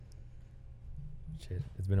Shit,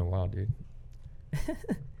 it's been a while, dude.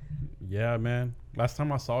 Yeah, man. Last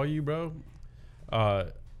time I saw you, bro, I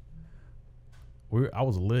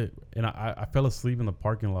was lit, and I fell asleep in the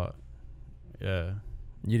parking lot. Yeah.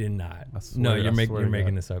 You did not. I swear, No, I you're swear to making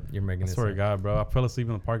God. this up. You're making I this swear to up. God, bro. I fell asleep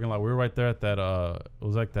in the parking lot. We were right there at that, it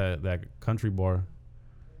was like that country bar.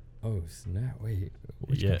 Oh snap! Wait,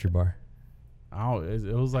 which Yeah. country bar?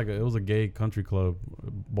 It was like it was a gay country club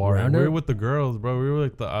bar. And we Roundup? were with the girls, bro. We were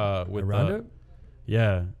like with A Roundup?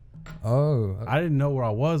 yeah. Oh, I didn't know where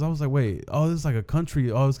I was. I was like, wait, oh, this is like a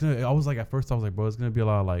country. Oh, I was like, at first I was like, bro, it's gonna be a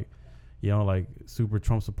lot of like, you know, like super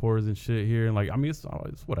Trump supporters and shit here. And like, I mean, it's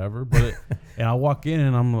whatever. But and I walk in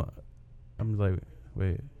and I'm like,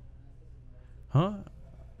 wait, huh?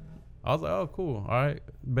 I was like, oh, cool, all right,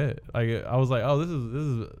 bet. Like, I was like, oh,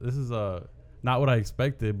 this is not what I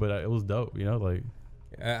expected, but it was dope, you know, like.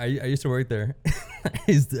 I used to work there. I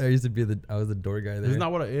used to I was the door guy there. This is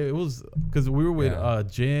not what it was, because we were with Yeah.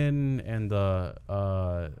 Jen and who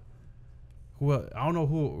I don't know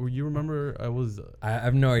who you remember. I was I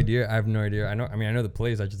have no idea. I know. I mean, I know the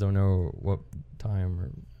place. I just don't know what time.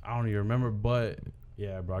 Or I don't even remember, but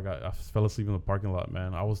yeah, bro, I fell asleep in the parking lot,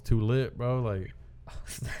 man. I was too lit, bro. Like,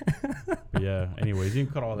 but yeah. Anyways, you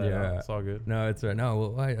can cut all that out. It's all good. No, it's right. No,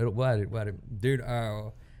 what, dude?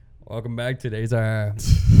 Welcome back. Today's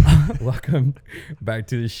welcome back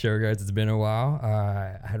to the show, guys. It's been a while.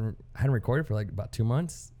 I hadn't recorded for like about 2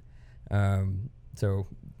 months. So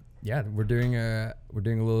yeah, we're doing a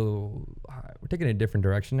little. We're taking a different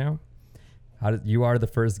direction now. You are the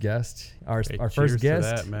first guest. Our first Cheers guest.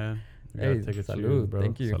 to that, man. You Hey, gotta take a salud, cheers, bro.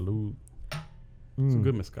 thank you. Salud. Some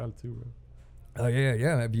good mezcal too, bro. Oh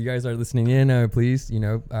yeah. If you guys are listening in, please,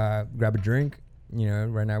 grab a drink.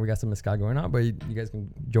 Right now we got some mezcal going on, but you guys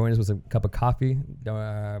can join us with a cup of coffee,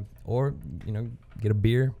 or get a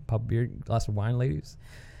beer, pop a beer, glass of wine, ladies.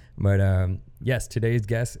 But yes, today's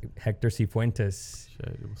guest, Hector Cifuentes.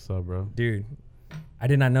 Shit, what's up, bro? Dude, I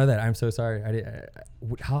did not know that. I'm so sorry.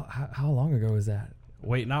 How long ago was that?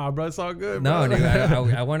 Wait, nah, bro, it's all good, No, bro.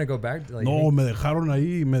 dude, I want to go back to like. No, me dejaron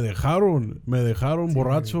ahí, me dejaron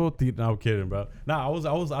borracho. No, I'm kidding, bro. Nah,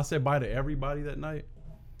 I said bye to everybody that night,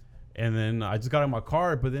 and then I just got in my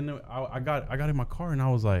car. But then I got in my car and I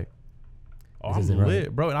was like, oh, This I'm isn't lit,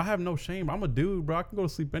 right. bro. And I have no shame. I'm a dude, bro. I can go to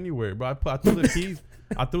sleep anywhere, bro. I threw the keys.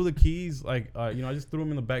 I threw the keys, like, I just threw them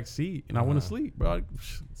in the back seat and I went to sleep, bro.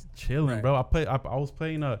 Chilling, Right. bro. I played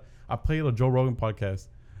a Joe Rogan podcast.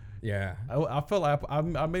 Yeah, I felt like I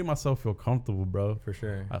made myself feel comfortable, bro. for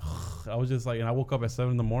sure. I was just like, and I woke up at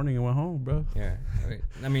 7 a.m. and went home, bro. Yeah,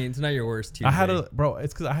 I mean, it's not your worst Tuesday. I had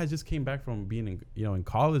it's because I had just came back from being in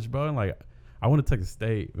college, bro, and like I went to Texas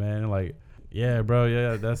State, man, and like yeah, bro,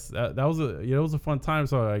 yeah, that was it was a fun time.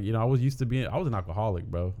 So like, I was used to I was an alcoholic,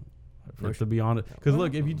 bro, to be honest. Because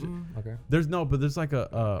look, if you okay. there's like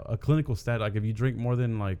a clinical stat, like if you drink more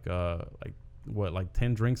than like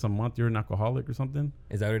 10 drinks a month, you're an alcoholic or something.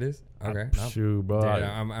 Is that what it is? Okay. Shoot, bro. Dude,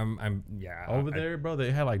 I'm yeah. over there, bro.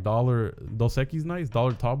 They had like $1 Dos Equis nights,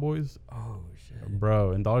 $1 tall boys, Oh shit.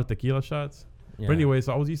 bro, and $1 tequila shots. Yeah. But anyway,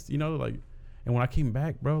 so I was used to, like, and when I came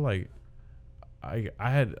back, bro, like, I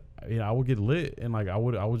had, I would get lit and like I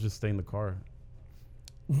would just stay in the car.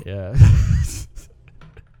 Yeah.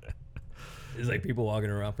 There's like people walking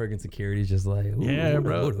around, freaking security's just like, Yeah,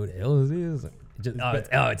 bro. Who the hell is this?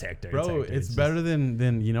 It's Hector. Bro, it's just- better than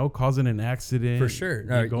causing an accident. for sure.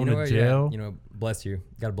 No, going to what? jail. Yeah, bless you.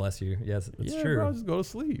 Gotta bless you. Yes, that's Yeah, true. bro, just go to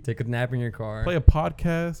sleep. Take a nap in your car. Play a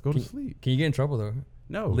podcast. Go to sleep. Can you get in trouble though?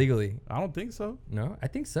 No, Legally? I don't think so. No, I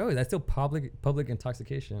think so. That's still public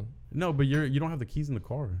intoxication. No, but you don't have the keys in the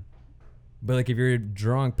car. But like if you're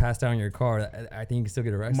drunk, passed out in your car, I think you can still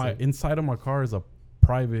get arrested. My inside of my car is a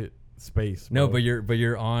private space. No, bro. but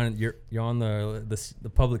you're on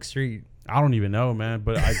the public street. I don't even know, man.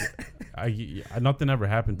 But I nothing ever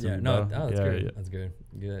happened to Yeah, me. no, bro. that's Yeah, good. yeah. That's good.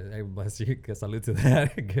 Good. Hey, bless you. Salute to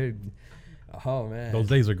that. Good. Oh man. Those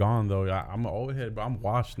days are gone though. I'm an old head, but I'm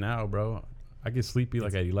washed now, bro. I get sleepy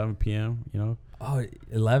like at 11 p.m. Oh,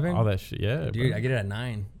 11? All that shit. Yeah, Dude, bro. I get it at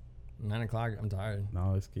 9 o'clock. I'm tired.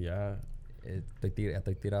 No, it's yeah.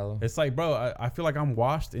 Estoy tirado. It's like, bro, I feel like I'm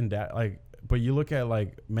washed in that. Like, but you look at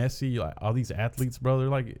like Messi, like all these athletes, bro.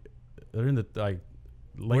 They're in the like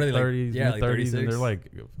What are late they, like, 30s, yeah, mid like 30s, and 36?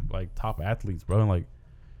 they're like top athletes, bro. And like,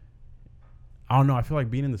 I don't know. I feel like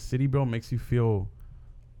being in the city, bro, makes you feel.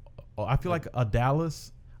 I feel like a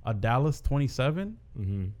Dallas 27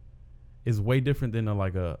 Mm-hmm. is way different than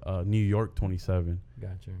a New York 27.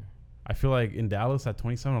 Gotcha. I feel like in Dallas at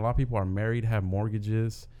 27, a lot of people are married, have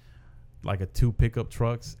mortgages, like 2 pickup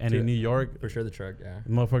trucks, and in New York, For sure the truck, yeah.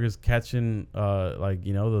 motherfuckers catching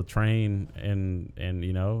the train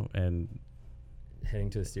and heading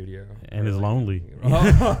to the studio. And Or it's like- lonely.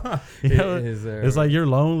 Oh. You know, Is there- it's like you're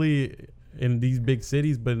lonely in these big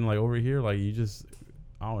cities, but in like over here, like you just,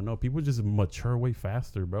 I don't know, people just mature way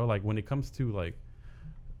faster, bro. Like when it comes to like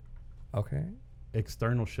okay.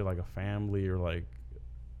 external shit, like a family or like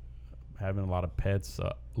having a lot of pets,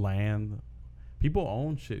 land, people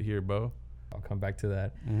own shit here, bro. I'll come back to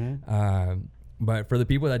that. Mm-hmm. But for the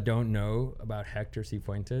people that don't know about Hector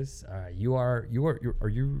Cifuentes, you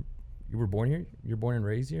were born here? You're born and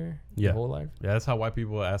raised here? Yeah. Your whole life? Yeah, that's how white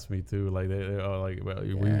people ask me too. Like they are like, well,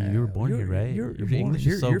 you Yeah. were born here, right? You're Your born- English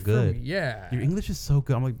you're- is so you're from- good. yeah. Your English is so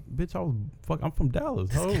good. I'm like, bitch, I'm from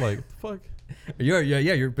Dallas. Ho, like, fuck.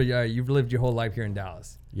 You've lived your whole life here in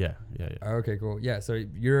Dallas. Yeah. Okay, cool. Yeah, so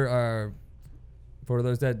you're for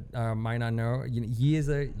those that might not know,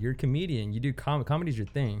 you're a comedian. You do comedy's your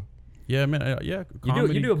thing. Yeah, man. Yeah.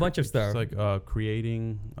 You do a bunch of stuff. It's like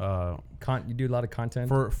creating You do a lot of content.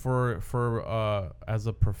 for as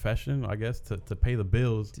a profession, I guess, to pay the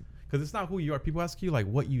bills, because it's not who you are. People ask you like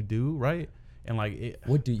what you do, right? And like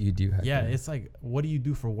what do you do, Hector? yeah, it's like, what do you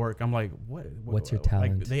do for work? I'm like, What's your Like,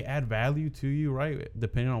 talent? they add value to you, right?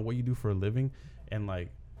 Depending on what you do for a living. And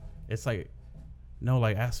like, it's like, no,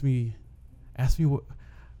 like ask me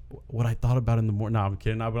what I thought about in the morning. No, I'm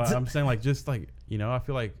kidding. No, but I'm saying like, just like, you know, I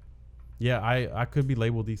feel like, yeah, I could be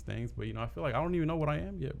labeled these things, but you know, I feel like I don't even know what I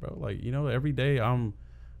am yet, bro. Like, you know, every day I'm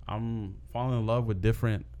falling in love with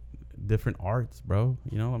different arts, bro.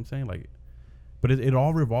 You know what I'm saying? Like, but it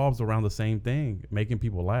all revolves around the same thing, making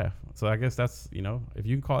people laugh. So I guess that's, you know, if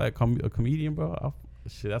you can call that a comedian, bro,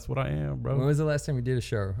 shit, that's what I am, bro. When was the last time you did a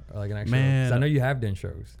show, or like an actual? Man. 'Cause I know you have done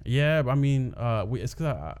shows. Yeah, but I mean, it's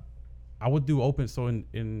because I would do open. So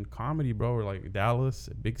in comedy, bro, or like Dallas,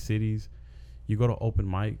 big cities, you go to open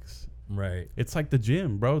mics. Right. It's like the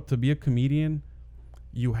gym, bro. To be a comedian,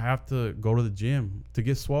 you have to go to the gym to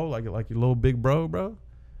get swole, like your little big bro.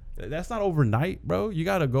 That's not overnight, bro. You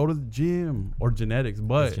gotta go to the gym or genetics.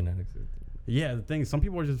 But It's genetics. yeah, the thing is, some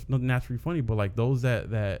people are just not naturally funny, but like those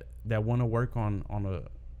that want to work on a,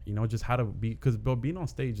 you know, just how to be, because bro, being on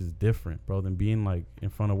stage is different, bro, than being like in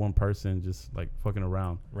front of one person just like fucking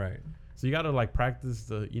around. Right. So you gotta like practice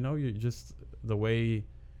the, you know, you just the way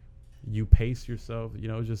you pace yourself, you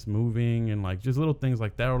know, just moving and like just little things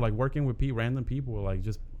like that, or like working with random people, like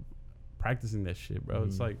just practicing that shit, bro.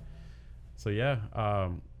 It's like, so yeah.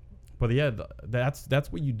 But yeah,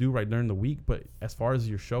 that's what you do right during the week. But as far as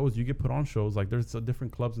your shows, you get put on shows. Like there's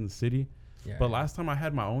different clubs in the city. Yeah. But last time I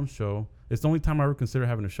had my own show, it's the only time I ever consider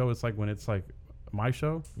having a show. It's like when it's like my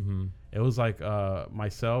show. Mm-hmm. It was like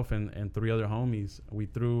myself and 3 other homies. We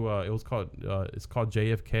threw it's called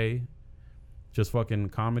JFK, just fucking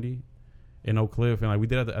comedy, in Oak Cliff, and like we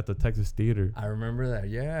did it at the Texas Theater. I remember that.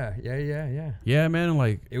 Yeah. Yeah, man. And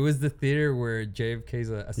like, It was the theater where JFK's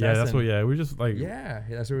assassin. yeah, that's what. Yeah, we just like. Yeah,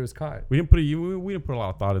 that's where it was caught. We didn't put a lot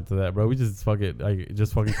of thought into that, bro. We just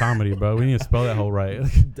just fucking comedy, bro. We didn't even spell that whole right.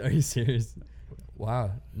 Are you serious?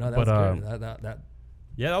 Wow. No, that's good. That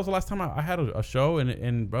Yeah, that was the last time I had a show,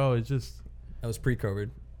 and bro, it just, was pre-COVID.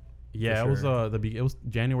 yeah, For it was sure. it was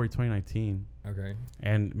January 2019, Okay.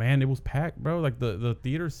 and man, it was packed, bro. Like the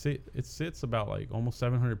theater sits about like almost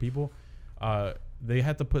 700 people. They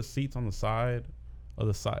had to put seats on the side,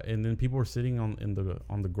 and then people were sitting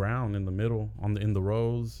on the ground in the middle in the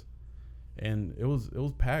rows, and it was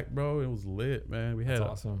packed, bro. It was lit, man. We had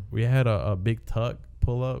That's awesome. we had a Big Tuck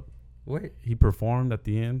pull up. Wait, He performed at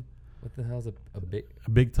the end. what the hell is a big? A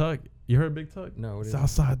Big Tuck. You heard Big Tuck? No, what is it?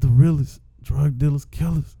 Southside the realest, drug dealers,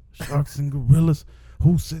 killers, sharks and gorillas.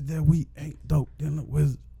 Who said that we ain't dope dealing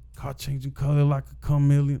with? Car changing color like a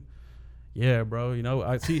chameleon. Yeah, bro. You know,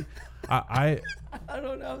 I see. I I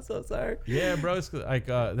don't know. I'm so sorry. yeah, bro. It's like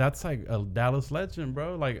that's like a Dallas legend,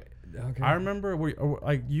 bro. Like Okay. I remember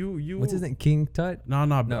like you. What's his name? King Tut?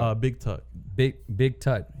 No. Big Tuck. Big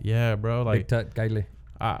Tut. Yeah, bro. Like Big Tut Gaile.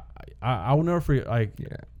 I will never forget. Like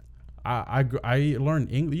Yeah. I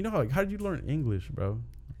learned English. You know how did you learn English, bro?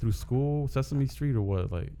 Through school, Sesame Street, or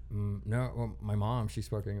what? Like, No, well, my mom, she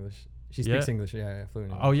spoke English. She Yeah? speaks English. Yeah,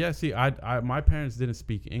 fluent. oh yeah. See, I my parents didn't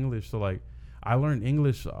speak English, so like I learned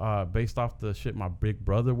English based off the shit my big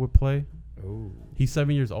brother would play. Oh. He's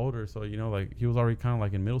 7 years older, so you know, like he was already kind of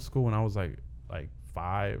like in middle school when I was like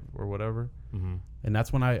 5 or whatever, Mm-hmm. and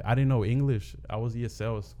that's when I didn't know English. I was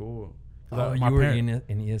ESL at school. 'Cause Oh, my you were parent-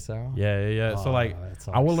 in ESL? Yeah. So Oh, like that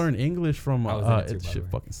I would sucks. learn English from I was in it too, it by shit the way.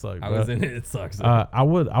 fucking sucked. I bro. was in it. It sucks. I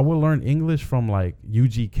would learn English from like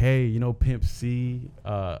UGK, you know, Pimp C,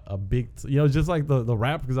 a big, you know, just like the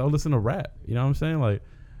rap, because I would listen to rap. You know what I'm saying? Like,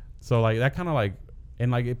 so like that kind of like, and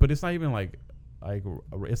like, but it's not even like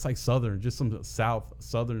it's like Southern, just some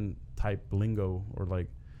Southern type lingo, or like,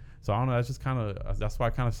 So I don't know. That's just kind of that's why I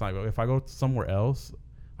kind of like if I go somewhere else,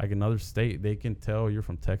 like another state, they can tell you're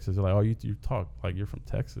from Texas. They're like, oh, you talk like you're from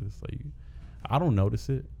Texas. Like, I don't notice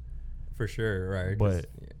it, For sure, right? but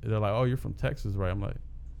they're like, oh, you're from Texas, right? I'm like,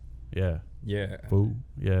 yeah, yeah. fool,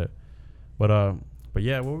 yeah. But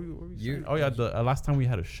yeah, what were we saying? Oh yeah, the last time we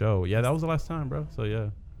had a show. Yeah, that was the last time, bro. So yeah.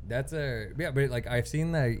 That's but like I've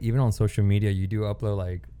seen that even on social media, you do upload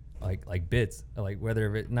like bits, like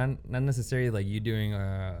whether it not necessarily like you doing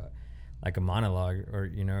like a monologue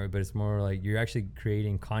or but it's more like you're actually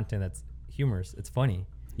creating content that's humorous. It's funny.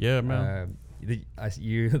 Yeah, man. The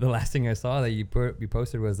last thing I saw that you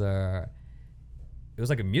posted was it was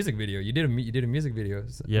like a music video. You did a music video.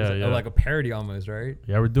 So Yeah. like a parody almost, right?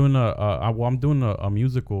 Yeah, we're doing I'm doing a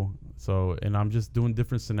musical. So, and I'm just doing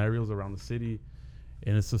different scenarios around the city,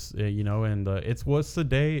 and it's just and what's the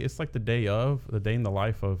day? It's like the day in the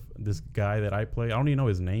life of this guy that I play. I don't even know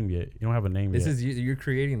his name yet. You don't have a name yet. This is you're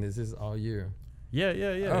creating this. This is all you. Yeah.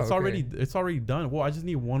 Oh, it's already done. Well, I just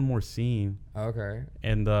need one more scene. Okay.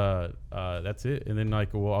 And that's it. And then I'll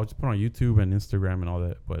just put on YouTube and Instagram and all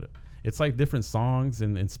that. But it's like different songs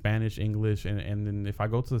in Spanish, English, and then if I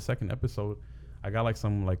go to the second episode, I got like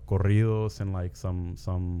some like corridos and like some.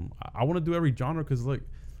 I want to do every genre because like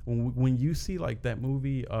when you see like that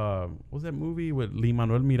movie, what was that movie with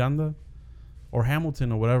Lin-Manuel Miranda, or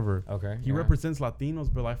Hamilton or whatever? Okay. He represents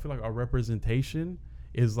Latinos, but I feel like our representation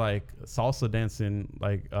is like salsa dancing,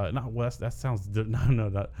 like that sounds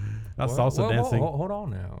not salsa dancing. Hold on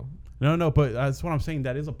now. No, but that's what I'm saying.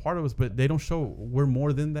 That is a part of us, but they don't show we're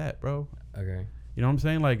more than that, bro. Okay. You know what I'm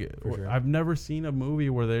saying? Like, Sure. I've never seen a movie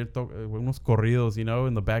where they're unos corridos,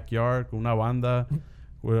 in the backyard, con una banda,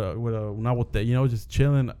 with una botella, just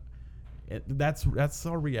chilling. That's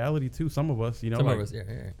our reality too. Some of us, Some like, of us,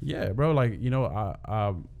 yeah. yeah, bro. Like,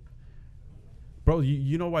 bro,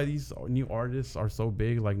 you know why these new artists are so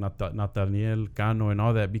big, like Nathaniel Cano and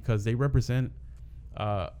all that, because they represent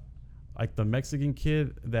like the Mexican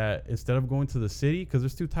kid that instead of going to the city, because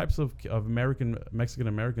there's two types of Mexican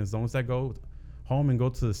Americans, the ones that go home and go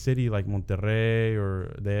to the city like Monterrey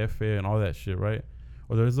or DF and all that shit, right?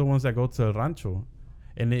 Or there's the ones that go to El Rancho,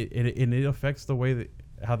 and it affects the way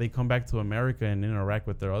how they come back to America and interact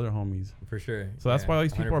with their other homies. For sure. So that's why all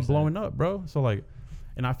these people 100%. are blowing up, bro. So like,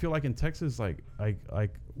 and I feel like in Texas, like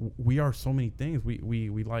we are so many things.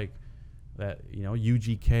 We like that,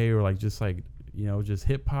 UGK, or like just like, just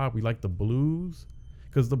hip hop. We like the blues,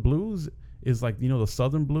 because the blues is like, the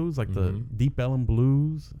Southern blues, like the Deep Ellum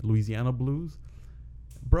blues, Louisiana blues.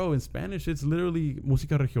 Bro, in Spanish, it's literally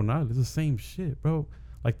música regional. It's the same shit, bro.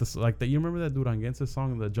 Like you remember that Duranguense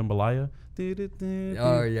song, the Jambalaya?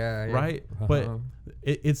 Oh yeah. Right? But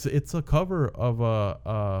it's a cover of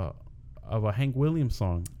a Hank Williams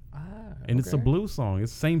song. And it's a blues song.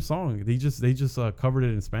 It's the same song. They just covered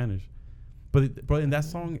it in Spanish. But in that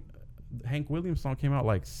song, Hank Williams song came out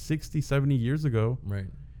like 60, 70 years ago. Right.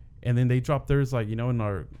 And then they dropped theirs like, in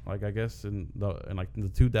our, like, I guess in the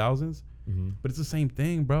 2000s. Mm-hmm. But it's the same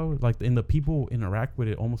thing, bro. Like, and the people interact with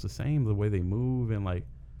it almost the same, the way they move and like,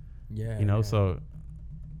 so.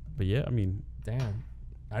 But yeah, I mean, damn,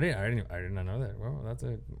 I did not know that. Well, that's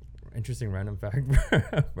a interesting random fact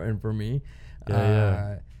for me.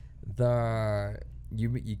 Yeah.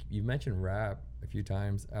 You mentioned rap a few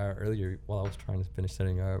times earlier while I was trying to finish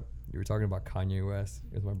setting up. You were talking about Kanye West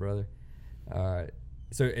with my brother.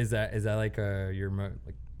 So is that like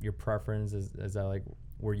your preference? Is that like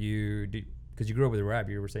where you do, because you grew up with rap?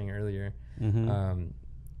 You were saying earlier. Mm-hmm.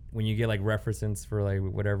 When you get like references for like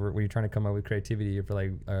whatever, when you're trying to come up with creativity for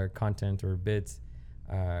like content or bits,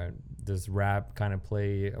 does rap kind of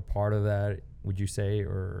play a part of that, would you say?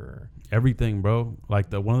 Or everything, bro.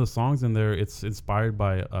 Like one of the songs in there, it's inspired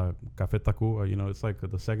by Café Tacuba. It's like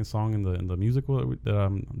the second song in the musical that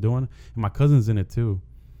I'm doing, and my cousin's in it too.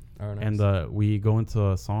 Oh, nice. And we go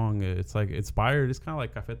into a song. It's like inspired. It's kind of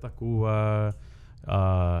like Café Tacuba.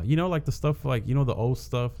 Like the stuff, like, the old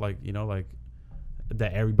stuff, like, like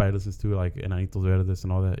that everybody listens to, like Enanitos Verdes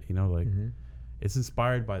and all that, like it's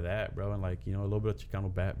inspired by that, bro. And like, a little bit of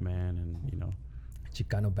Chicano Batman and,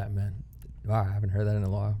 Chicano Batman. Wow, I haven't heard that in a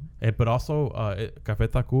while. But also Café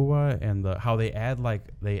Tacuba, and how they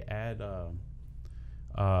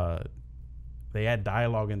add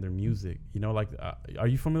dialogue in their music, like are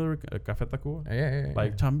you familiar with Café Tacuba? Yeah.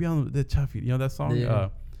 Like Chambeando de Chafi, that song? Yeah.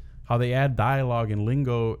 How they add dialogue and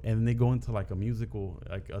lingo, and they go into like a musical,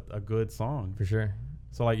 like a good song. For sure.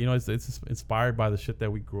 So like, it's inspired by the shit that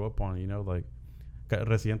we grew up on, like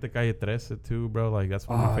Residente Calle 13 too, bro. Like that's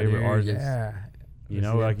one of my favorite artists.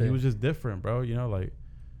 Yeah. Like he was just different, bro. Like,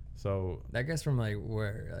 so that guy's from like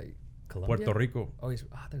where, like Colombia? Puerto Rico. Oh,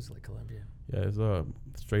 there's like Colombia. Yeah,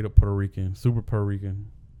 it's straight up Puerto Rican, super Puerto Rican.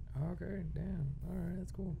 Okay, damn. All right,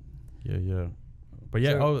 that's cool. Yeah. But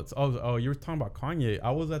yeah, So- you were talking about Kanye.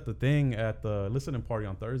 I was at the thing at the listening party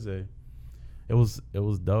on Thursday. It was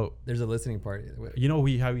dope. There's a listening party. You know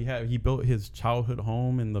he built his childhood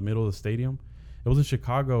home in the middle of the stadium. It was in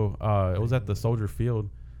Chicago. It was at the Soldier Field.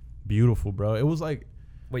 Beautiful, bro. It was like,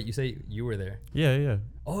 Wait, you say you were there? yeah.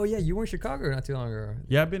 Oh yeah, you were in Chicago not too long ago.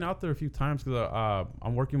 Yeah, I've been out there a few times because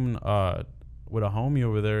I'm working with a homie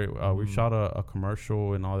over there. We shot a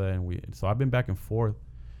commercial and all that, and so I've been back and forth.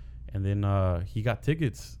 And then he got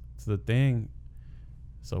tickets to the thing.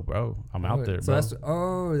 So, bro, I'm out there, So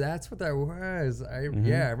bro. that's what that was.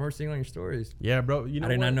 Yeah, I remember seeing on your stories. Yeah, bro. You know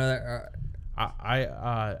I did what? not know that. I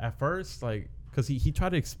at first, like, because he tried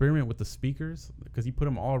to experiment with the speakers because he put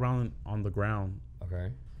them all around on the ground.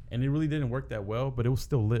 Okay. And it really didn't work that well, but it was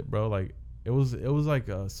still lit, bro. Like it was like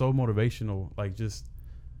so motivational, like just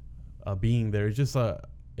being there. It's just I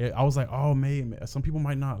was like, oh man, some people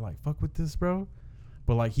might not like fuck with this, bro,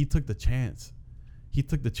 but like he took the chance.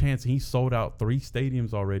 And he sold out 3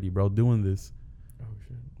 stadiums already, bro, doing this. Oh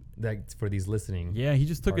shit. Like for these listening. Yeah, he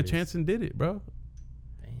just took parties. a chance and did it, bro.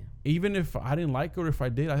 Damn. Even if I didn't like it or if I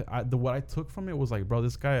did, what I took from it was like, bro,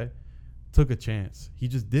 this guy took a chance. He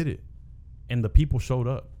just did it, and the people showed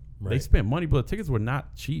up. Right. They spent money, but the tickets were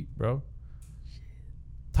not cheap, bro.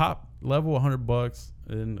 Top level $100,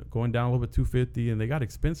 and going down a little bit $250, and they got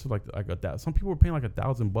expensive like a some people were paying like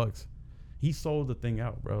 $1,000. He sold the thing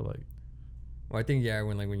out, bro. Like, Well, I think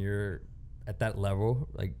when you're at that level,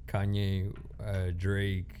 like Kanye,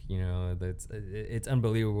 Drake, you know, it's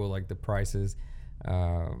unbelievable. Like the prices.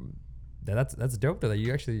 That's dope though. That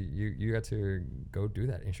you actually you got to go do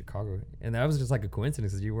that in Chicago, and that was just like a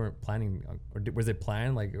coincidence because you weren't planning, or was it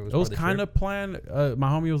planned? Like it was kind of planned. My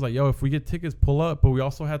homie was like, "Yo, if we get tickets, pull up," but we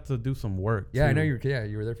also had to do some work. Yeah, too. I know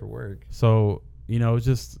you were there for work. So you know,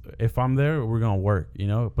 just if I'm there, we're gonna work, you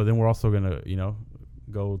know. But then we're also gonna, you know,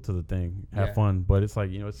 go to the thing, have fun. But it's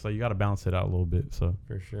like, you know, it's like you got to balance it out a little bit. So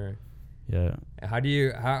For sure. yeah. How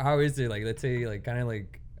is it, like, let's say, like, kind of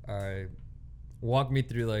like walk me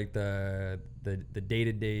through like the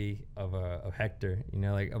day-to-day of Hector, you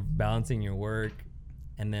know, like of balancing your work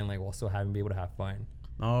and then like also having be able to have fun.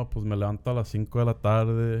 No, pues me levanto a las 5 de la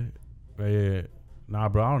tarde. Nah,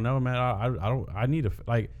 bro, I don't know, man. I need to,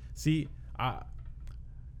 like, see,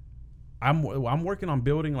 I'm working on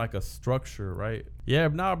building like a structure, right? Yeah,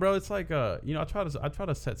 nah, bro, it's like you know, I try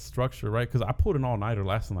to set structure, right? Because I pulled an all-nighter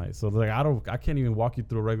last night, so like I can't even walk you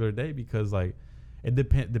through a regular day because like it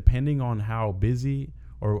depending on how busy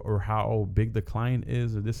or how big the client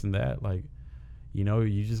is or this and that, like, you know,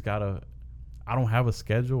 you just gotta. I don't have a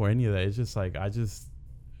schedule or any of that. It's just like I just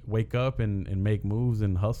wake up and make moves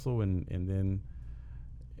and hustle and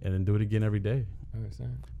then do it again every day. I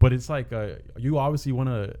understand. But it's like you obviously want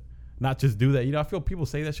to not just do that. You know, I feel people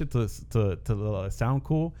say that shit to sound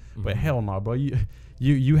cool, but hell no, bro.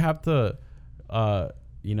 You have to,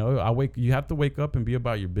 you know, you have to wake up and be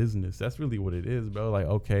about your business. That's really what it is, bro. Like,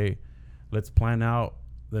 okay, let's plan out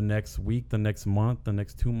the next week, the next month, the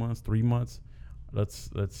next 2 months, 3 months. Let's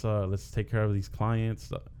take care of these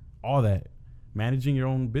clients, all that. Managing your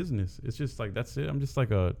own business. It's just like, that's it. I'm just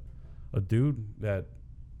like a dude that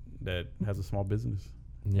has a small business.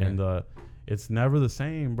 Yeah. And it's never the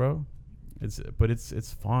same, bro.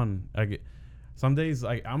 It's fun. Like some days,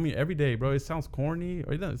 like, I mean, every day, bro, it sounds corny,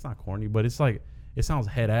 or it's not corny, but it's like, it sounds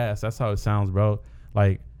head ass. That's how it sounds, bro.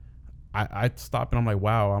 Like I stop and I'm like,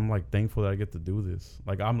 wow, I'm like thankful that I get to do this.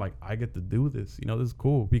 Like, I'm like, I get to do this. You know, this is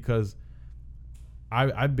cool because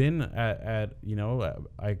I've been at you know,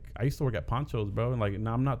 I used to work at Pancho's, bro, and like,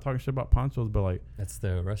 now I'm not talking shit about Pancho's, but like, That's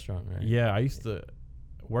the restaurant, right? yeah, I used to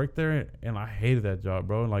work there and I hated that job,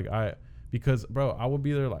 bro. And like because bro, I would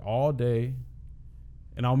be there like all day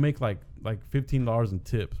and I'll make like $15 in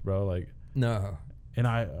tips, bro. Like, No. and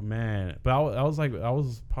but I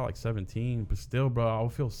was probably like 17, but still, bro, I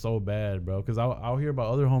would feel so bad, bro, because I'll hear about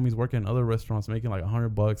other homies working in other restaurants making like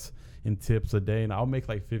 $100 in tips a day, and I'll make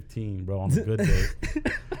like 15, bro, on a good day.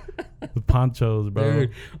 The Panchos, bro.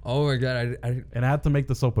 Dude, oh my god, And I had to make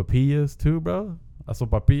the sopapillas too, bro.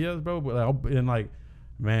 Sopapillas, bro. But and like,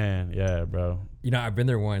 man, yeah, bro. you know, I've been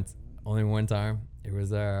there once, only one time. It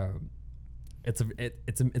was it's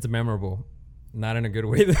a memorable, not in a good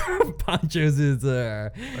way. Pancho's is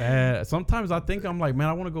Sometimes I think I'm like, man,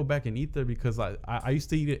 I want to go back and eat there because I used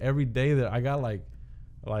to eat it every day. That I got like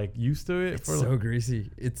used to it. It's so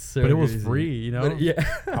greasy. It's so. But it was greasy. free, you know. But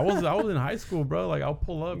I I was in high school, bro. Like, I'll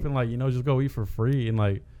pull up and like, you know, just go eat for free and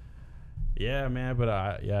like, Yeah, man, but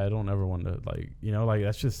I don't ever want to, like, you know, like,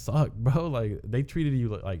 that's just suck, bro. Like, they treated you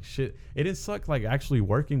like shit. It didn't suck like actually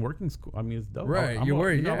working school. I mean, it's dope. Right, I'm you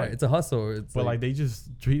were, you know, yeah. like, It's a hustle. It's but like they just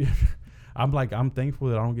treated. I'm thankful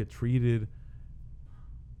that I don't get treated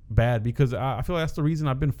bad, because I feel like that's the reason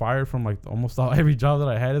I've been fired from like almost every job that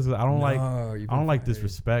I had, is 'cause I don't like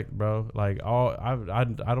disrespect, bro. Like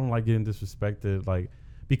I don't like getting disrespected, like,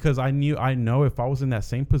 because I know if I was in that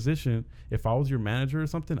same position, if I was your manager or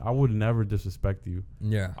something, I would never disrespect you.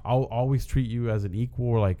 Yeah. I'll always treat you as an equal,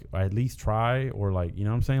 or like at least try, or like, you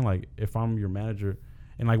know what I'm saying? Like if I'm your manager,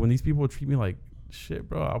 and like when these people treat me like shit,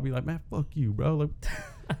 bro, I'll be like, man, fuck you, bro. Like,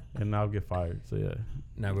 and I'll get fired. So yeah.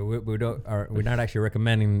 No, but we're not actually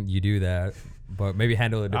recommending you do that, but maybe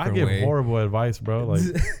handle it a different way. I give horrible advice, bro. Like,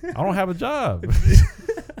 I don't have a job.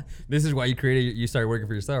 This is why you started working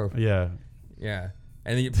for yourself. Yeah. Yeah.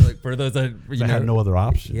 And then like, for those that I had no other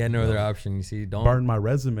option. You had no other option. You see, don't burn my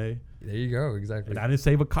resume. There you go. Exactly. And I didn't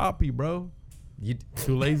save a copy, bro. You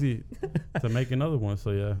too lazy to make another one.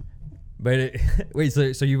 So yeah. But wait, so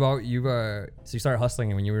you started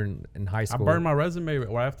hustling when you were in high school. I burned my resume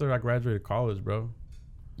right after I graduated college, bro.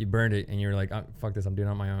 You burned it, and you were like, oh, "Fuck this! I'm doing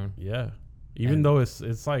it on my own." Yeah. Even though it's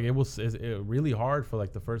like it really hard for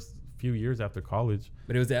like the first few years after college.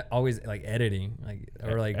 But it was always like editing, like,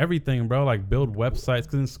 or like everything, bro. Like build websites.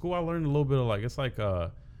 Because in school I learned a little bit of like, it's like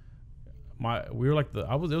it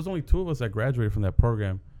was only 2 of us that graduated from that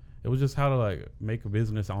program. It was just how to like make a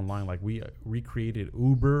business online. Like we recreated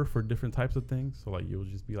Uber for different types of things. So like you'll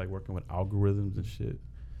just be like working with algorithms and shit.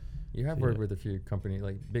 You have worked with a few companies,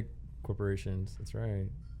 like big corporations. That's right.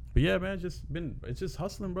 But yeah, man, it's just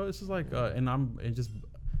hustling, bro. It's just like and just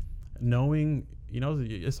knowing, you know,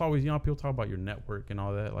 it's always, you know, people talk about your network and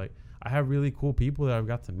all that. Like I have really cool people that I've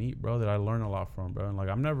got to meet, bro, that I learn a lot from, bro. And like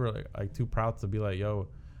I'm never like too proud to be like, yo,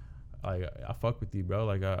 like I fuck with you, bro.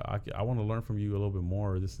 Like I want to learn from you a little bit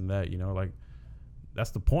more, or this and that, you know. Like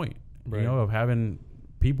that's the point, right, you know, of having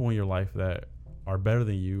people in your life that are better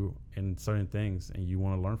than you in certain things, and you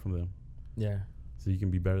want to learn from them. Yeah. So you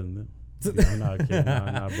can be better than them. Yeah, I'm not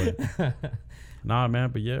kidding. Nah,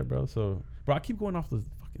 man. But yeah, bro. So, bro, I keep going off the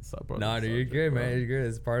fucking sub, bro. No, dude, you're good, man. You're good.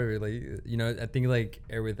 It's part of it. Like, you know, I think like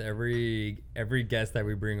with every guest that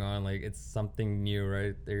we bring on, like it's something new,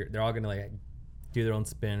 right? They're all gonna like do their own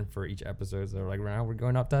spin for each episode. So like right now we're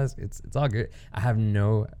going off task. It's all good. I have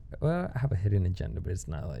a hidden agenda, but it's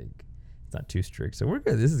not too strict. So we're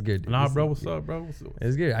good. This is good. Nah, bro, what's up, bro?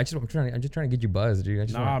 It's good. I'm just trying to get you buzzed, dude.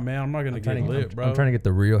 Man, I'm not gonna get lit, bro. I'm trying to get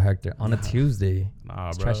the real Hector on a Tuesday. Nah,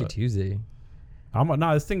 it's bro. Trashy Tuesday.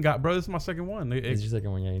 This thing got, bro. This is my second one. It's your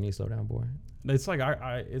second one. Yeah, you need to slow down, boy. It's like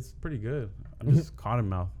it's pretty good. I'm just cotton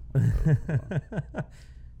mouth. Yeah,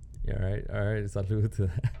 all right. Salud to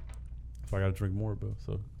that. So I gotta drink more, bro.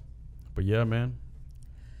 So, but yeah, man.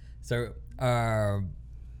 So,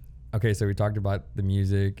 okay, so we talked about the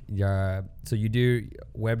music. Yeah. So you do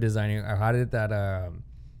web designing. How did that,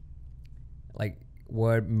 like,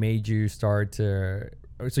 what made you start to,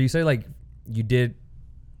 so you say like you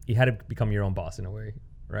had to become your own boss in a way,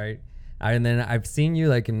 right? And then I've seen you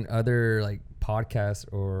like in other like podcasts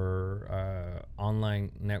or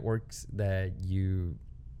online networks that you've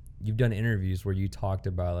done interviews where you talked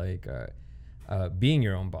about like being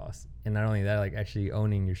your own boss. And not only that, like actually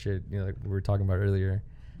owning your shit, you know, like we were talking about earlier.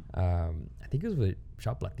 I think it was with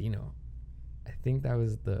Shop Latino. I think that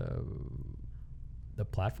was the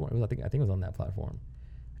platform. I think it was on that platform.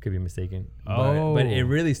 I could be mistaken. But it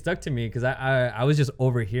really stuck to me because I was just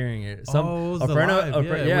overhearing it. It was with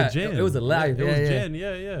Jen. It was a live. It was Jen.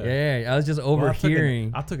 Yeah. I was just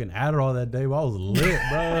overhearing. I took an Adderall that day. I was lit,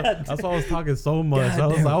 bro. That's why I was talking so much.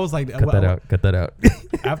 I was like, cut that out.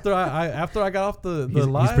 After I got off the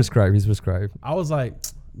live, he's prescribed. I was like,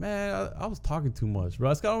 man, I was talking too much, bro.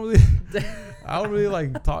 I don't really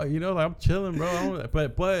like talk, you know, like I'm chilling, bro.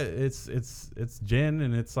 But it's Jen,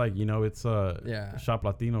 and it's like, you know, it's Shop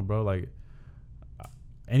Latino, bro. Like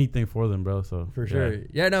anything for them, bro. So for sure,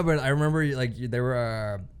 yeah. No, but I remember like they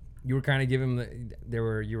were, you were kind of giving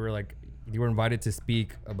you were invited to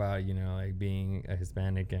speak about, you know, like being a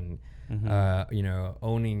Hispanic and you know,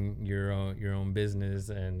 owning your own business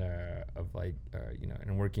and of like you know,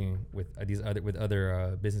 and working with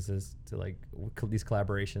other businesses to like these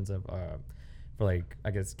collaborations of for like,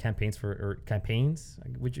 I guess, campaigns. Would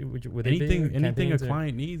anything a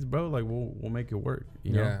client needs, bro? Like we'll make it work.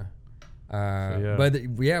 You know? But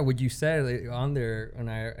what you said like, on there, and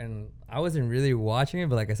I wasn't really watching it,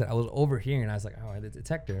 but like I said, I was overhearing, and I was like, oh, it's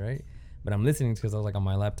Hector, right? But I'm listening because I was like on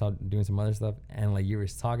my laptop doing some other stuff, and like you were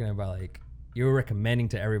talking about like you were recommending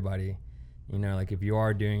to everybody, you know, like if you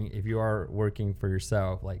are working for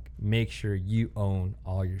yourself, like make sure you own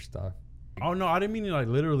all your stuff. Oh no, I didn't mean it like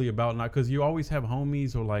literally about not, because you always have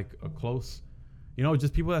homies or like a close, you know,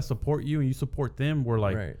 just people that support you and you support them. Where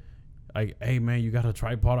like, Right. like, hey man, you got a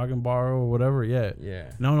tripod I can borrow or whatever. Yeah.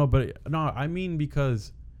 Yeah. No, but no, I mean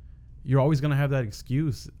because you're always gonna have that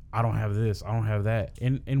excuse. I don't have this. I don't have that.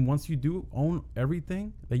 And once you do own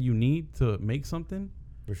everything that you need to make something,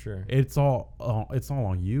 For sure. it's all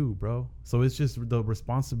on you, bro. So it's just the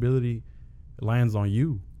responsibility lands on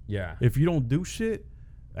you. Yeah. If you don't do shit,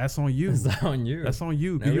 that's on you. It's on you. That's on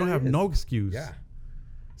you. It Because you don't really have is. no excuse. Yeah.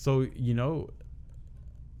 So, you know,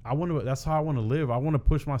 that's how I want to live. I want to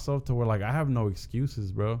push myself to where like I have no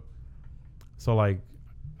excuses, bro. So like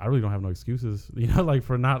I really don't have no excuses, you know, like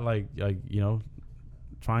for not like you know,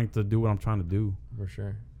 trying to do what I'm trying to do. For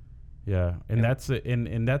sure. Yeah. And that's it.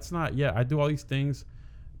 And that's not, yeah, I do all these things,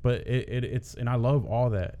 but it's, and I love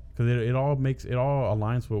all that because it all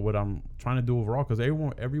aligns with what I'm trying to do overall. Because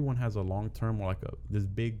everyone has a long term, like this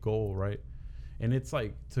big goal, right? And it's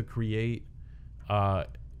like to create,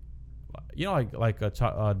 you know,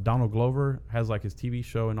 Donald Glover has like his TV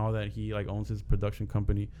show and all that. He like owns his production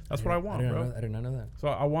company. That's what I want, bro. I did not know that. So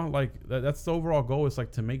I want like that's the overall goal. It's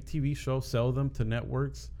like to make TV shows, sell them to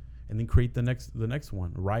networks, and then create the next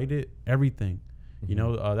one. Write it, everything. You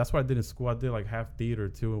know, that's what I did in school. I did like half theater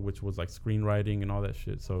too, which was like screenwriting and all that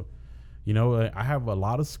shit. So, you know, I have a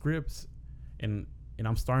lot of scripts, and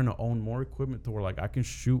I'm starting to own more equipment to where like I can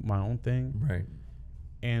shoot my own thing. Right.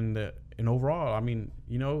 And overall, I mean,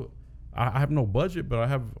 you know, I have no budget, but I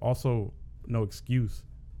have also no excuse,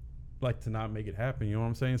 like to not make it happen. You know what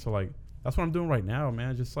I'm saying? So like that's what I'm doing right now,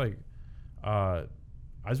 man. Just like,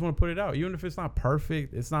 I just want to put it out, even if it's not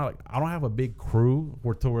perfect. It's not like I don't have a big crew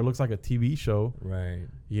where it looks like a TV show. Right.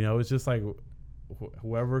 You know, it's just like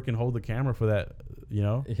whoever can hold the camera for that. You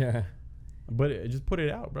know. Yeah. But just put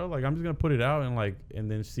it out, bro. Like I'm just gonna put it out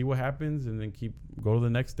and then see what happens, and then go to the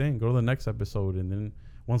next thing, go to the next episode, and then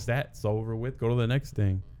once that's over with, go to the next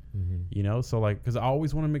thing. You know, so like, because I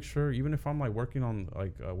always want to make sure, even if I'm like working on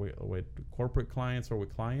like with corporate clients or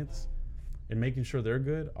with clients, and making sure they're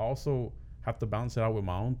good, I also have to balance it out with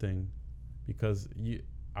my own thing, because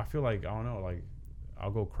I feel like, I don't know, like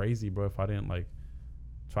I'll go crazy, bro, if I didn't like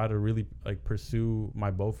try to really like pursue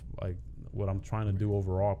like what I'm trying to do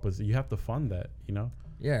overall. But you have to fund that, you know.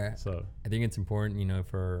 Yeah. So I think it's important, you know,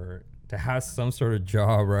 to have some sort of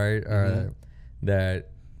job, right? That,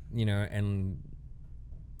 you know, and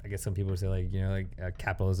I guess some people say like, you know, like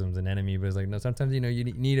capitalism's an enemy, but it's like, no, sometimes, you know, you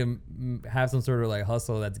need to have some sort of like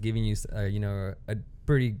hustle that's giving you, you know, a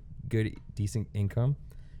pretty good, decent income,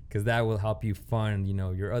 because that will help you fund, you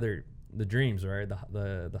know, the dreams, right?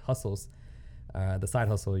 The hustles, the side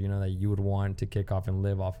hustle, you know, that you would want to kick off and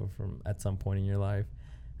live off of from at some point in your life.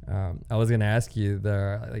 I was gonna ask you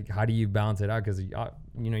like, how do you balance it out? Because you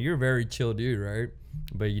know, you're a very chill dude, right?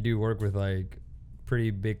 But you do work with like pretty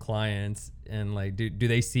big clients, and like, do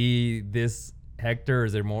they see this Hector? Or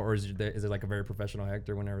is there more, or is it like a very professional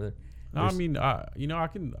Hector whenever they're? No, I mean, you know,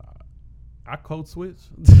 I code switch.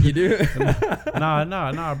 You do?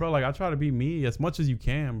 nah, bro. Like I try to be me as much as you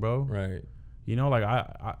can, bro. Right. You know, like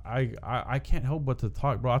I can't help but to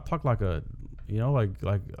talk, bro. I talk like a, you know, like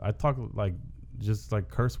I talk like just like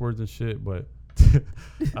curse words and shit, but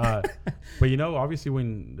but you know, obviously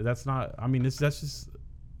when that's not, I mean, that's just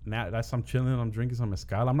I'm chilling, I'm drinking some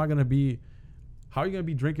mezcal. I'm not gonna be, how are you gonna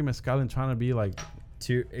be drinking mezcal and trying to be like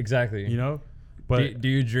Exactly, you know? But do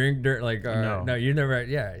you drink like no, you never,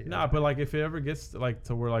 yeah. Nah, but like if it ever gets like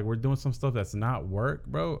to where like we're doing some stuff that's not work,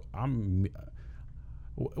 bro,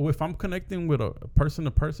 if I'm connecting with a person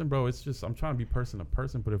to person, bro, it's just, I'm trying to be person to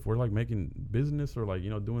person. But if we're like making business or like, you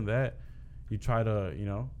know, doing that, you try to, you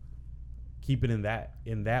know, keep it in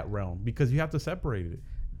that realm, because you have to separate it.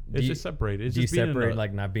 It's just separated. It's just you separate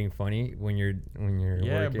like not being funny when you're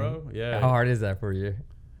yeah, working? bro. Yeah. How hard is that for you?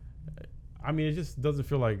 I mean, it just doesn't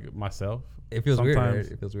feel like myself. It feels weird, sometimes.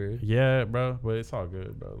 right? It feels weird. Yeah, bro. But it's all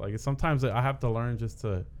good, bro. Like sometimes I have to learn just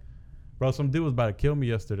to, bro. Some dude was about to kill me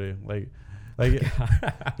yesterday. Like,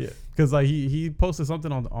 yeah, because like he posted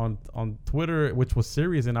something on Twitter which was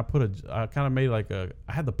serious, and I kind of made like I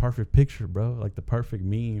had the perfect picture, bro. Like the perfect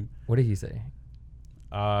meme. What did he say?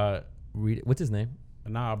 Read it. What's his name?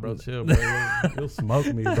 Nah, bro, chill, bro. You'll smoke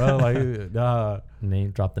me, bro. Like, nah. Name.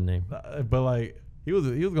 Drop the name. But like, he was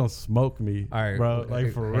gonna smoke me, all right, bro.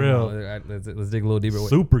 Like for real. Let's dig a little deeper.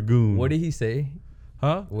 Super goon. What did he say?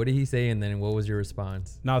 Huh? What did he say? And then what was your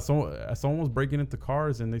response? Nah, someone was breaking into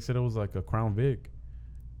cars, and they said it was like a Crown Vic.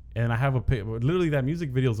 And I have literally that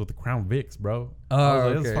music videos with the Crown Vics, bro. Oh, I was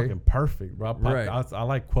like, okay. That's fucking perfect, bro. Right. I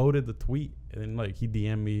like quoted the tweet, and then like he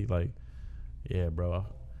DM'd me like, yeah, bro.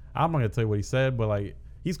 I'm not gonna tell you what he said, but like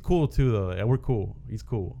he's cool too though. Yeah, we're cool. He's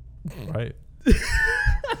cool. right?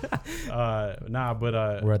 Nah,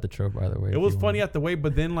 but We're at the trope, by the way. it was funny at the way,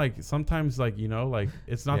 but then like sometimes like like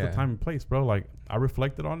it's not Yeah. the time and place, bro. Like I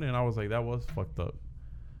reflected on it and I was like, that was fucked up.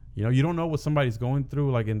 You don't know what somebody's going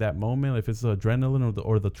through like in that moment, if it's the adrenaline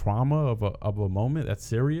or the trauma of a moment that's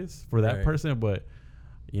serious for that Right. person. But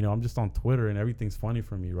I'm just on Twitter and everything's funny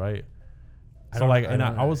for me, right? I So don't- like, I and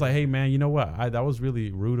don't- I was like, hey man, you know what? That was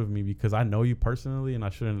really rude of me because I know you personally and I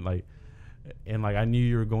shouldn't like, and like I knew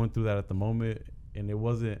you were going through that at the moment and it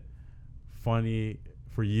wasn't funny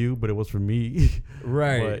for you, but it was for me.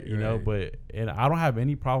 Right. But and I don't have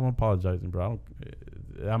any problem apologizing, bro.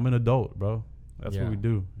 I'm an adult, bro. That's Yeah. what we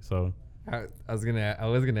do. So I was gonna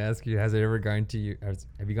ask you, has it ever gone to you?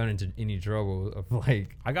 Have you gone into any trouble of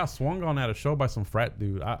like I got swung on at a show by some frat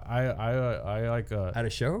dude. I like at a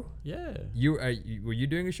show? yeah. Were you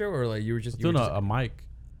doing a show or like you were just Doing a mic.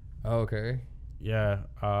 Oh, okay. Yeah.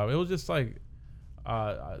 It was just like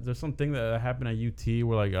there's something that happened at UT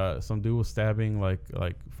where like some dude was stabbing like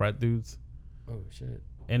frat dudes. Oh shit.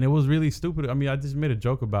 And it was really stupid. I mean, I just made a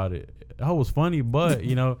joke about it. It was funny, but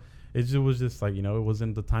it just was just like, it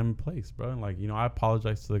wasn't the time and place, bro. And like, I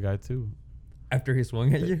apologize to the guy too. After he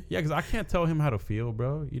swung at you? Yeah, because I can't tell him how to feel,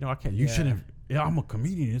 bro. I can't. You Yeah. shouldn't. Yeah, I'm a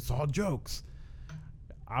comedian. It's all jokes.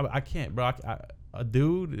 I can't, bro. A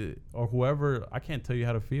dude or whoever, I can't tell you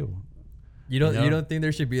how to feel. You don't think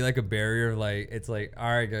there should be like a barrier? Like it's like, all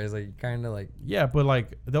right, guys, like kind of like Yeah, but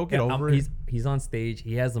like they'll get over it. He's on stage.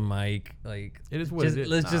 He has a mic. Like It is what just, it is.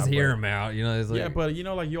 let's Nah, just hear but- him out. It's like, Yeah, but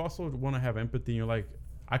like you also want to have empathy. And you're like,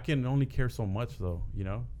 I can only care so much though.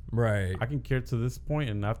 right. I can care to this point,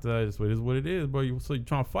 and after that, it is what it is. But so you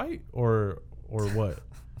trying to fight or what?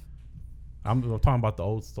 I'm talking about the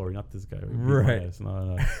old story, not this guy. He beat my Right. ass.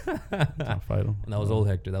 No. I'm trying to fight him. And that was old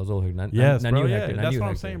Hector. That was old Hector. Not, Yes, not bro. new Yeah, Hector. Not that's new what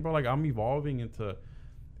I'm Hector. saying, bro. Like I'm evolving into,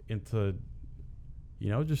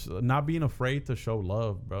 just not being afraid to show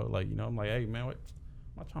love, bro. Like I'm like, hey man, what?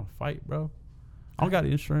 I'm not trying to fight, bro. I don't got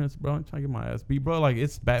insurance, bro. I'm trying to get my ass beat, bro. Like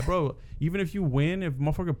it's bad, bro. Even if you win, if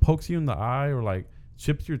motherfucker pokes you in the eye or like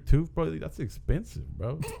chips your tooth, bro, that's expensive,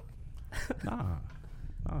 bro. nah,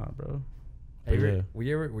 bro. Hey, But yeah.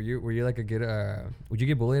 were you like a good? Would you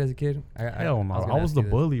get bullied as a kid? Hell no. I was the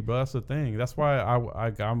bully, bro. That's the thing. That's why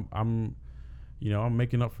I'm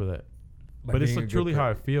making up for that. But it's truly how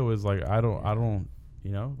I feel is like I don't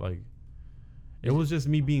like it was just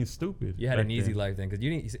me being stupid. You had back an easy then. life then, because you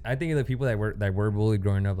didn't. I think of the people that were bullied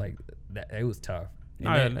growing up, like that, it was tough. And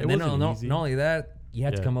Nah, then, it and then wasn't not easy. only that, you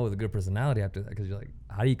had to Yeah. come up with a good personality after that, because you're like,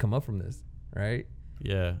 how do you come up from this, right?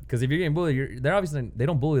 Yeah. Because if you're getting bullied, they're obviously they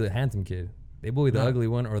don't bully the handsome kid. They bully the No. ugly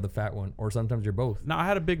one or the fat one, or sometimes you're both. No, I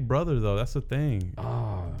had a big brother though. That's the thing.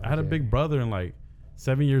 Oh, I had a big brother and like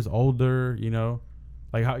 7 years older.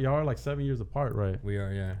 Like how y'all are like 7 years apart, right? We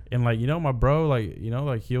are, yeah. And like my bro, like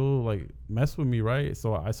like he'll like mess with me, right?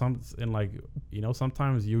 So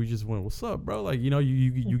sometimes you just went, "What's up, bro?" Like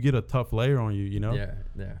you get a tough layer on you, Yeah,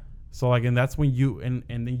 yeah. So like, and that's when you and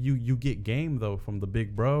then you get game though from the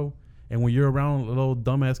big bro. And when you're around little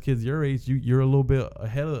dumbass kids your age, you're a little bit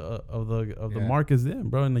ahead of the Yeah. mark as them,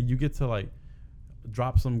 bro. And then you get to like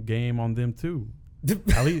drop some game on them too.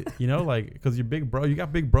 At least like because you're big bro, you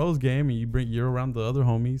got big bros game, and you're around the other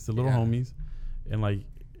homies, the little Yeah. homies, and like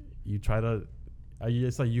you try to.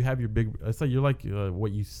 It's like you have your big. It's like you're like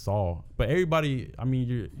what you saw. But everybody, I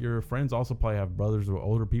mean, your friends also probably have brothers or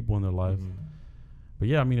older people in their lives. Mhm. But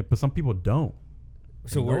yeah, I mean, but some people don't.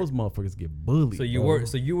 So And we're- those motherfuckers get bullied. So you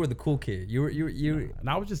bro. were the cool kid. You were. And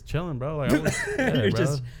I was just chilling, bro. Like I was, yeah, You're bro.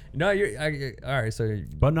 just all right. So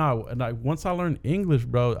But no, and once I learned English,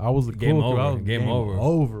 bro, I was the Game cool over, kid. game over.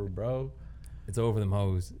 over, bro. it's over them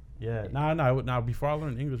hoes. Yeah, nah. Before I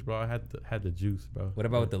learned English, bro, I had the juice, bro. What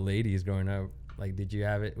about with the ladies growing up? Like, did you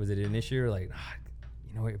have it? Was it an issue? Or like,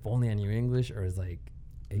 if only I knew English, or is like,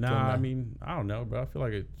 it Nah, come I down- mean, I don't know, bro. I feel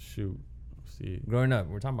like it. Shoot, see, growing up.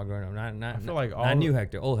 We're talking about growing up, not. I feel like all not new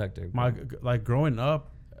Hector, old Hector. my like growing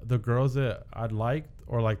up, the girls that I liked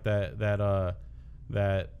or like that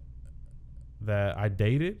I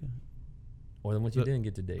dated, or the ones you didn't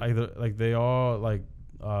get to date. like they all like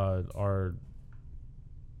are.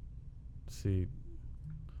 See,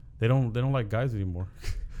 they don't like guys anymore.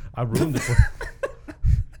 I ruined it for.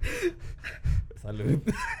 Salud.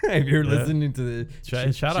 If you're Yeah. listening to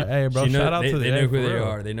the Shout out, hey, bro, she know- shout out they, to the they know hey, who for they real.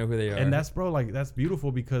 are. They know who they are. And that's, bro, like that's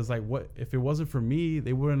beautiful because like what if it wasn't for me,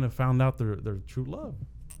 they wouldn't have found out their true love.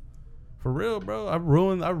 For real, bro. I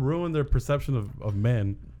ruined their perception of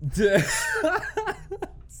men. Salud.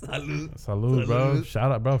 Salud, bro. Salud.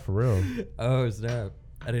 Shout out, bro, for real. Oh snap!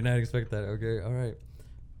 I did not expect that. Okay, all right.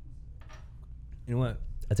 You know what?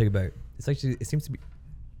 I take it back. It seems to be.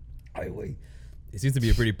 Oh wait. it seems to be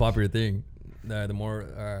a pretty popular thing. The more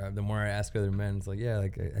I ask other men, it's like, yeah,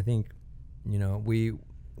 like I think, you know, we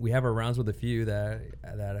have our rounds with a few that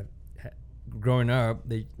growing up,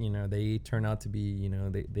 they turn out to be, you know,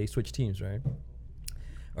 they switch teams, right?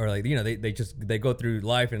 Or like, you know, they go through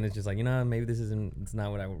life and it's just like, you know, maybe it's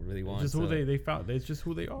not what I really want. It's just who they found. It's just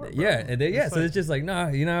who they are. Bro. Yeah, and so it's just like, no,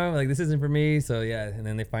 you know, like this isn't for me. So yeah, and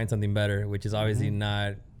then they find something better, which is obviously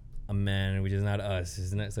not a man, which is not us,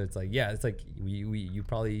 isn't it? So it's like, yeah, it's like you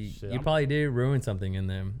probably did ruin something in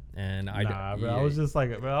them, and bro, yeah. I was just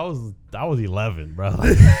like, bro, I was 11, bro.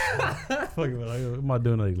 Fuck, what am I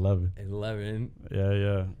doing at 11? 11.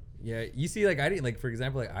 Yeah. You see, like I didn't, like for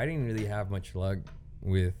example, like I didn't really have much luck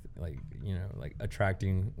with like, you know, like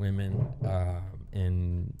attracting women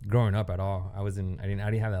and growing up at all. I didn't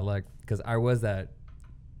have that luck because I was that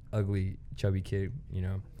ugly chubby kid, you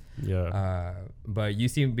know. Yeah. But you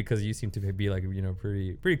seem to be like, you know,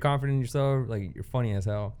 pretty confident in yourself, like you're funny as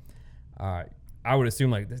hell. I would assume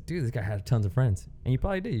like this guy had tons of friends, and you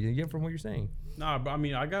probably did. You get from what you're saying. Nah, but I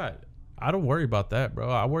mean, I don't worry about that, bro.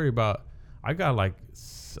 I got like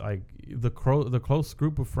the close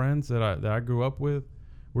group of friends that I grew up with.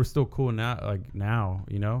 We're still cool now,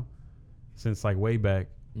 you know, since like way back.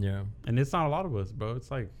 Yeah. And it's not a lot of us, bro. It's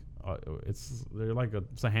like they're like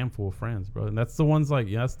it's a handful of friends, bro. And that's the ones like,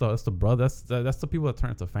 yeah, that's the brother. That's the people that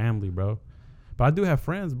turn into family, bro. But I do have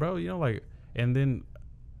friends, bro. You know, like, and then,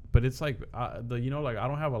 but it's like you know, like I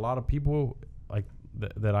don't have a lot of people like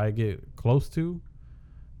that I get close to,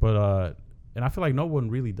 but and I feel like no one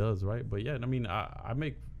really does, right? But yeah, I mean, I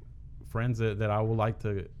make friends that I would like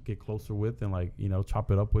to get closer with and like, you know,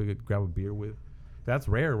 chop it up with, grab a beer with. That's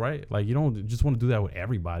rare, right? Like you don't just want to do that with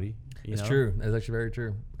everybody. It's true. That's actually very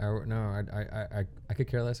true. I could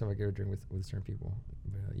care less if I get a drink with certain people.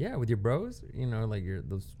 But, yeah, with your bros, you know, like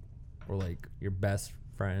or like your best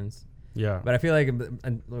friends. Yeah. But I feel like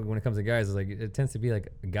when it comes to guys, it's like it tends to be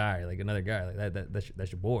like a guy, like another guy, like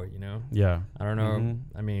that's your boy, you know. Yeah. I don't know.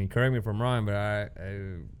 Mm-hmm. I mean, correct me if I'm wrong, but I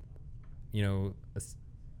you know,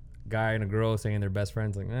 guy and a girl saying they're best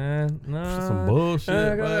friends, like, no, some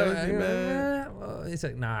bullshit, man. He's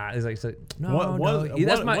like, nah. He's like, no.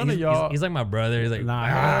 That's my. He's like my brother. He's like,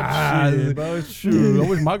 nah, shit, bro. It's true. I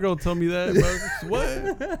wish my girl told me that, bro.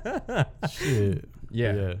 What? Shit.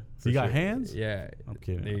 Yeah. So you got hands? Yeah. I'm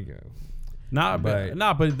kidding. There you go. But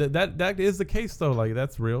that is the case though. Like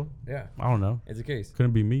that's real. Yeah. I don't know. It's a case.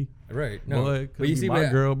 Couldn't be me. Right. No. But you see, my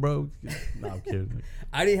girl, bro. No, I'm kidding.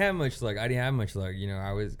 I didn't have much luck. You know,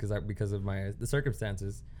 I was because of the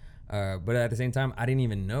circumstances. But at the same time, I didn't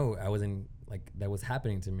even know I wasn't like that was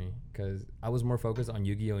happening to me because I was more focused on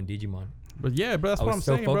Yu-Gi-Oh and Digimon. But yeah, bro, that's what I'm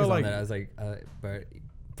saying, bro. I was so focused like, on that. I was like, but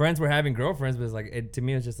friends were having girlfriends, but it's like to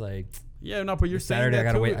me, it's just like. Yeah, no, but you're Saturday. I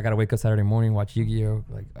gotta wake up Saturday morning, watch Yu-Gi-Oh.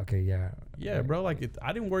 Like, okay, yeah. Yeah, like, bro. Like,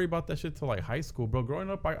 I didn't worry about that shit till like high school, bro.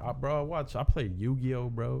 Growing up, I played Yu-Gi-Oh,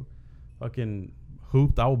 bro. Fucking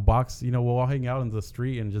hooped. I would box. You know, we'll all hang out in the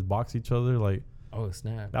street and just box each other. Like, oh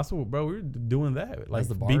snap. That's what, bro. We were doing that. Like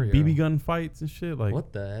the BB gun fights and shit. Like,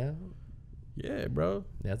 what the hell? Yeah, bro.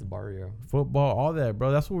 Yeah, that's a barrio. Football, all that,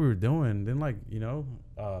 bro. That's what we were doing. Then, like, you know,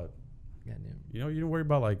 you know, you didn't worry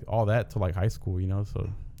about like all that till like high school. You know, so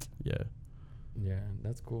yeah. Yeah,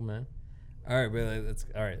 that's cool, man. All right, but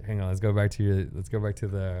all right. Hang on. Let's go back to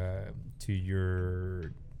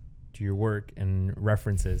your work and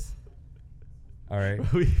references. All right,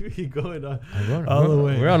 we going on all the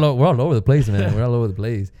way. We're all over the place, man. We're all over the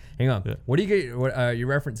place. Hang on. Yeah. What do you get your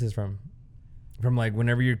references from? From like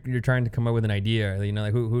whenever you're trying to come up with an idea, you know,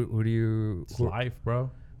 like who do you? It's life,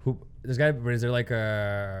 bro. Is there like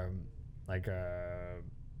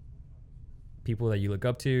people that you look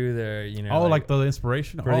up to, you know, like the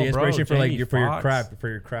inspiration for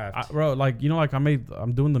your craft, bro. Like, you know, like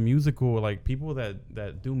I'm doing the musical, like people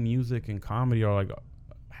that do music and comedy are like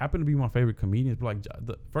happen to be my favorite comedians. But like,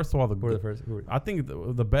 first of all, I think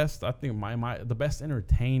the best, I think the best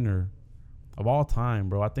entertainer of all time,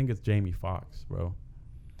 bro. I think it's Jamie Foxx, bro.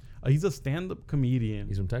 He's a stand-up comedian.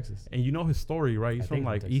 He's from Texas, and you know his story, right? He's from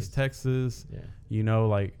like East Texas. Yeah. You know,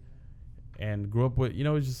 like. And grew up with, you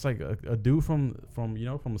know, just like a dude from you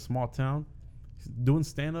know, from a small town, doing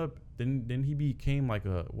stand up. Then he became like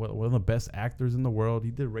one of the best actors in the world. He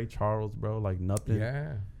did Ray Charles, bro, like nothing.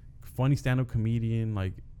 Yeah. Funny stand up comedian,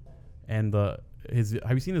 like, and have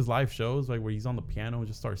you seen his live shows, like where he's on the piano and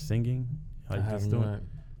just starts singing? Like,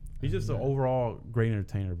 he's just an overall great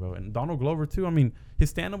entertainer, bro. And Donald Glover too. I mean, his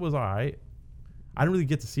stand up was all right. I didn't really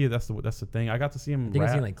get to see it. That's the thing. I got to see him. I think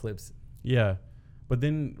I've seen like clips. Yeah. But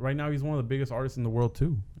then right now he's one of the biggest artists in the world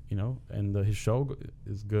too, you know, and his show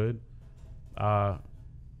is good.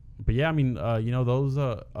 But yeah, I mean, those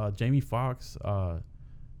Jamie Foxx,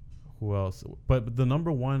 who else? But the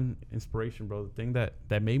number one inspiration, bro, the thing that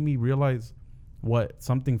made me realize what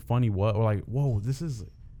something funny was, or like, whoa, this is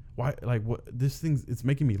why, like, what this thing's, it's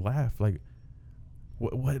making me laugh. Like,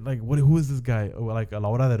 who is this guy? Oh, like, La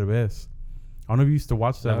Hora Derbez. I don't know if you used to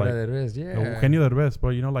watch that. La like, Hora Derbez, yeah. Eugenio Derbez, bro.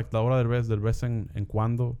 You know, like La Hora Derbez en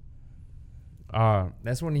Cuando.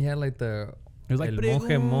 That's when he had like the it was like El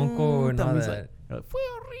Monje Monco and all He's that. like, fue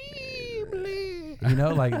horrible. You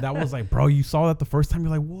know, like that was like, bro, you saw that the first time,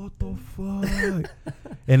 you're like, what the fuck?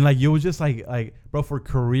 And like, you was just like, bro, for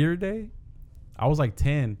career day, I was like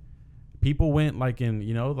 10. People went like in,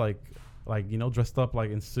 dressed up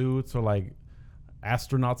like in suits or like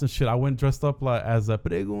astronauts and shit. I went dressed up like as a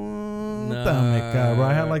pregunta, bro.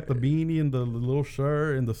 I had like the beanie and the little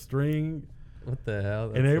shirt and the string. What the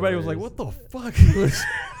hell? And everybody was like, what the fuck?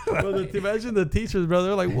 Bro, imagine the teachers, bro.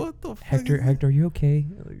 They're like, what the fuck? Hector, are you okay?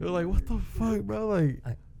 They're like, what the fuck, bro? Like,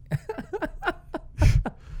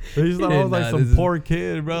 they just thought I was like some poor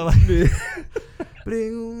kid, bro. Like,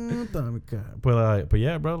 but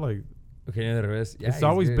yeah, bro. Like, okay, it's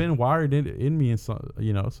always been wired in me, and so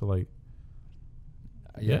so like,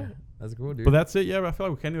 yeah, that's cool, dude. But that's it. Yeah, I feel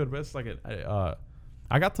like Eugenio Derbez, like,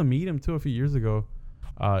 I got to meet him too a few years ago.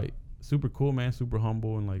 Super cool, man. Super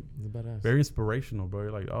humble and like very inspirational, bro.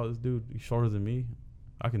 You're like, oh, this dude, he's shorter than me.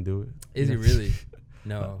 I can do it. Is he really?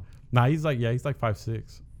 No. Nah, he's like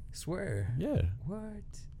 5'6". Swear. Yeah. What?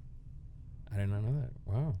 I did not know that.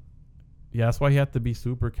 Wow. Yeah, that's why he had to be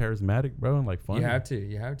super charismatic, bro, and like funny. You have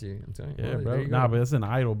to. I'm telling you. Yeah, well, bro. Nah, but that's an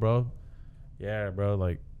idol, bro. Yeah, bro.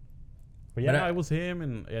 Like, but yeah, it was him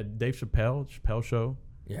and Dave Chappelle show.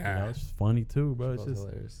 Yeah. It's just funny too, bro. It's just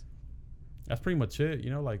hilarious. That's pretty much it.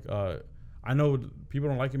 Like, I know people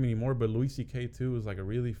don't like him anymore, but Louis C.K. too is like a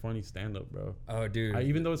really funny stand-up, bro. Oh, dude.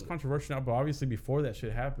 Even though it's controversial now, but obviously before that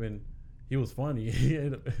shit happened, he was funny.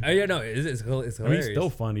 Oh yeah, no, it's hilarious. I mean, he's still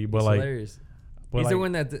funny, but it's like, hilarious. He's the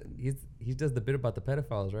one that he does the bit about the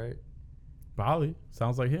pedophiles, right? Probably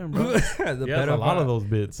sounds like him, bro. A lot of those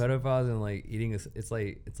bits. Pedophiles and like eating. It's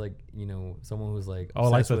like someone who's like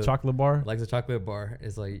likes a chocolate bar. Likes a chocolate bar.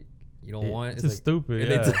 It's like. You don't want it's just like, stupid.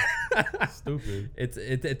 Yeah. Stupid.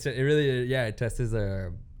 It really it tests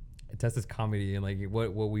his comedy and like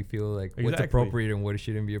what we feel like what's appropriate and what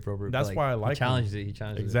shouldn't be appropriate. That's why I like he challenged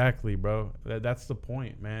it. Exactly, bro. That's the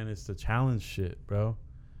point, man. It's the challenge shit, bro.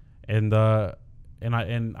 And I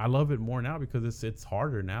love it more now because it's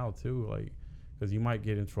harder now too. Like, because you might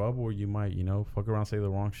get in trouble or you might fuck around, say the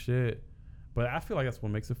wrong shit. But I feel like that's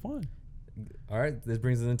what makes it fun. All right, this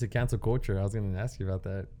brings us into cancel culture. I was gonna ask you about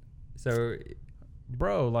that. So,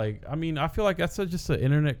 bro, like, I mean, I feel like that's just an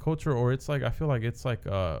internet culture, or it's like, I feel like it's like,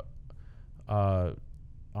 I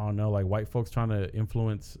don't know, like white folks trying to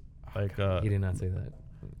influence, like, he did not say that.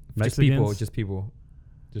 Mexicans. Just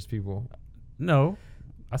people. No,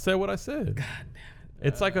 I said what I said. God damn it.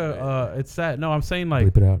 It's like it's sad. No, I'm saying like.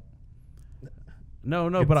 Bleep it out.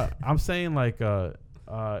 No, but I'm saying like,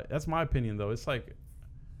 that's my opinion though. It's like.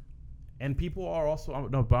 And people are also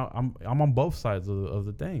I'm on both sides of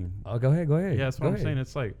the thing. Oh, go ahead. Yeah, that's what I'm saying.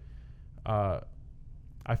 It's like, I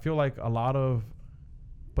feel like a lot of,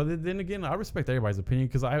 but then again, I respect everybody's opinion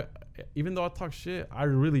because even though I talk shit, I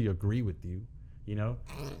really agree with you,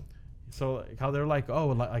 So like how they're like, oh,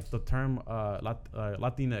 like the term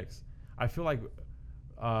Latinx. I feel like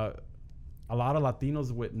a lot of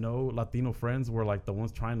Latinos with no Latino friends were like the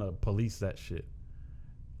ones trying to police that shit.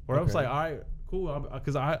 Where I was like, all right. Cool,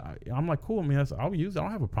 because I'm like, cool. I mean, I'll use it. I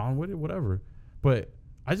don't have a problem with it, whatever. But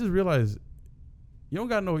I just realized you don't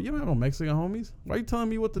have no Mexican homies. Why are you telling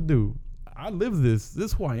me what to do? I live this. This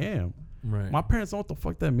is who I am. Right. My parents don't know what the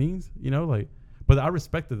fuck that means, like. But I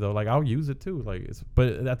respect it though. Like I'll use it too. Like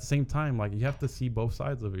but at the same time, like you have to see both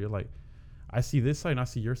sides of it. You're like, I see this side and I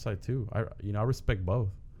see your side too. I respect both.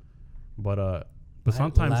 But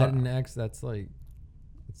sometimes Latinx, that's like.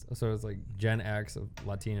 So it's like Gen X of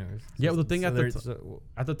Latinos. Yeah, well, the thing at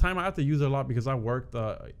the time I had to use it a lot because I worked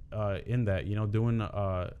in that, doing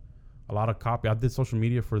a lot of copy. I did social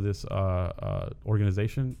media for this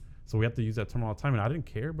organization, so we have to use that term all the time, and I didn't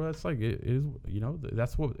care, but it's like it is,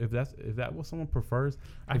 that's what if that what someone prefers.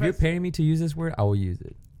 If you're paying me to use this word, I will use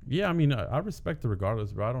it. Yeah, I mean I respect it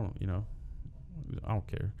regardless, but I don't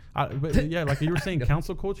care. But yeah, like you were saying,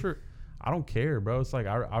 council culture. I don't care, bro. It's like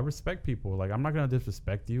I respect people. Like I'm not gonna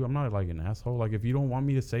disrespect you. I'm not like an asshole. Like if you don't want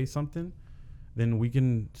me to say something, then we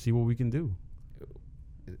can see what we can do.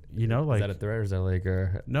 Like, is that a threat or is that like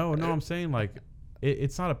a? No. I'm saying like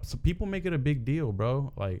it's not so people make it a big deal,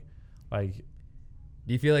 bro. Like.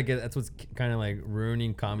 Do you feel like that's what's kind of like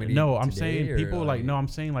ruining comedy? No, I'm saying people like no. I'm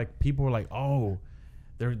saying like people are like, oh,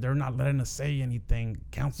 they're not letting us say anything.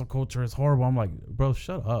 Cancel culture is horrible. I'm like, bro,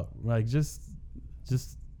 shut up. Like, just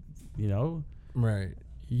you know, right.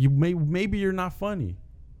 Maybe you're not funny.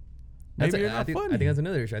 Maybe you're not funny. I think that's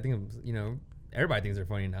another issue. I think, you know, everybody thinks they're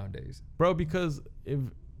funny nowadays, bro. Because if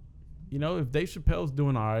Dave Chappelle's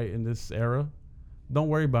doing all right in this era, don't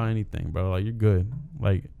worry about anything, bro. Like, you're good.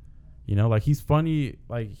 Like, you know, like, he's funny.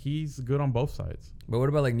 Like, he's good on both sides. But what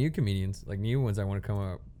about like new comedians, like new ones that want to come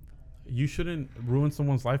up? You shouldn't ruin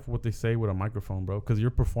someone's life with what they say with a microphone, bro. Because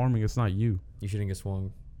you're performing. It's not you. You shouldn't get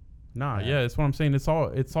swung. Nah, yeah, that's what I'm saying. It's all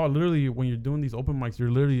literally, when you're doing these open mics, you're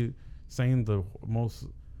literally saying the most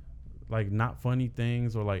like not funny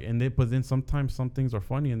things, or like, but then sometimes some things are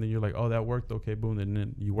funny, and then you're like, oh, that worked, okay, boom, and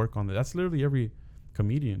then you work on that. That's literally every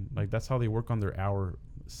comedian. Like, that's how they work on their hour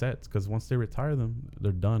sets, because once they retire them,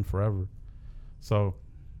 they're done forever. So,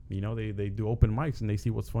 you know, they do open mics and they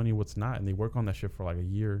see what's funny, what's not, and they work on that shit for like a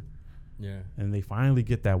year. Yeah. And they finally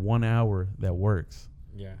get that 1 hour that works.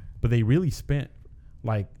 Yeah. But they really spent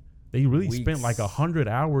like Weeks. 100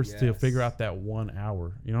 hours to figure out that 1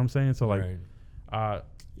 hour. You know what I'm saying? So like,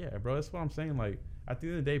 yeah, bro, that's what I'm saying. Like, at the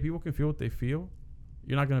end of the day, people can feel what they feel.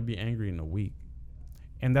 You're not gonna be angry in a week,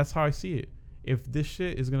 and that's how I see it. If this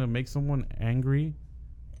shit is gonna make someone angry,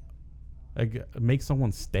 like make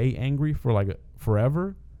someone stay angry for like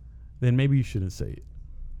forever, then maybe you shouldn't say it.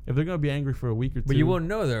 If they're gonna be angry for a week or two, but you won't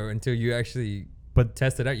know though until you actually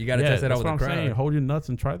test it out. You gotta yeah, test it out with the crowd. That's what I'm saying. Hold your nuts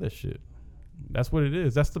and try that shit. That's what it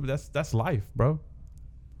is. That's life, bro.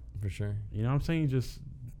 For sure. You know what I'm saying? Just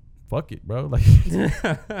fuck it, bro. Like,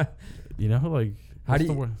 you know, like, how do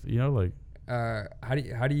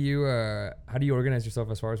you organize yourself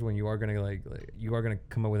as far as when you are gonna like you are gonna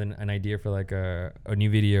come up with an idea for like a new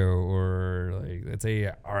video, or like, let's say,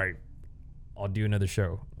 all right, I'll do another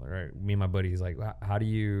show. All right, me and my buddies, like, how do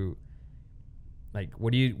you, like,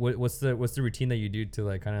 what's the routine that you do to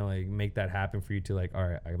like kind of like make that happen for you to like, all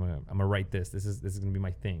right, I'm gonna write this. This is gonna be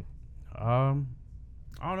my thing. I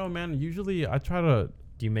don't know, man. Usually I try to.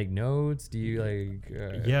 Do you make notes? Do you like?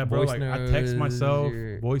 Yeah, bro. Like, I text myself,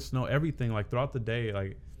 or voice note, everything. Like, throughout the day,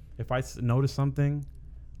 like, if I notice something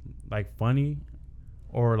like funny,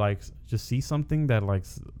 or like just see something that like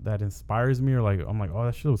that inspires me, or like I'm like, oh,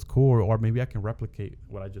 that shit was cool, or maybe I can replicate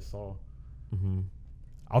what I just saw. Mm-hmm.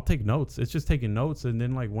 I'll take notes. It's just taking notes, and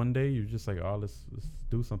then like one day you're just like, oh, let's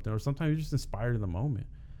do something. Or sometimes you're just inspired in the moment.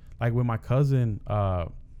 Like with my cousin,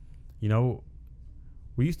 you know,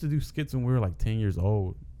 we used to do skits when we were like 10 years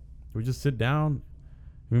old. We just sit down,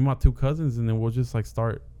 me and my two cousins, and then we'll just like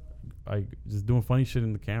start like just doing funny shit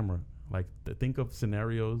in the camera. Like, think of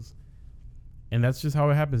scenarios, and that's just how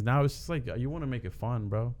it happens now. It's just like, you want to make it fun,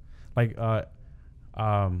 bro. Like,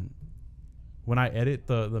 when I edit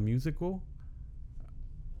the musical,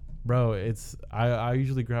 bro, it's I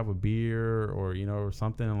usually grab a beer or, you know, or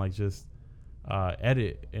something, and like just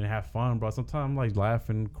edit and have fun, bro. Sometimes I'm like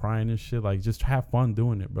laughing, crying and shit. Like, just have fun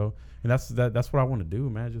doing it, bro. And that's what I want to do,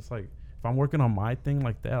 man. Just like, if I'm working on my thing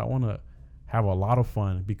like that, I want to have a lot of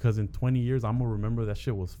fun, because in 20 years I'm gonna remember that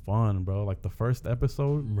shit was fun, bro. Like, the first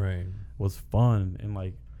episode was fun, and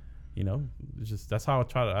like, you know, it's just, that's how I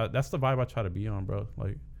try to that's the vibe I try to be on, bro.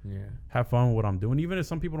 Like, have fun with what I'm doing, even if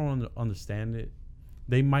some people don't understand it.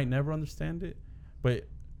 They might never understand it, but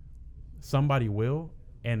somebody will,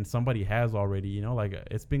 and somebody has already, you know. Like,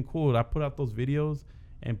 it's been cool. I put out those videos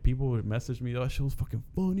and people would message me, oh, that shit was fucking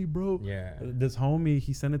funny, bro. Yeah. This homie,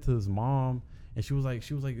 he sent it to his mom, and she was like,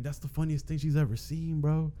 that's the funniest thing she's ever seen,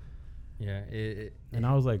 bro. Yeah. And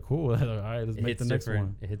I was like, cool. All right, let's make the next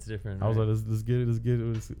one. It hits different. I was like,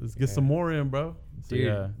 let's get some more in, bro. So,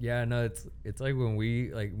 dude, yeah, no, it's like when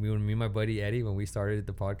me and my buddy Eddie, when we started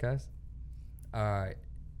the podcast,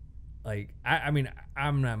 like, I mean,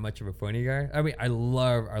 I'm not much of a funny guy. I mean, I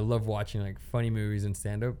love watching like funny movies and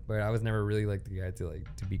stand up, but I was never really like the guy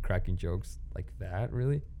to be cracking jokes like that.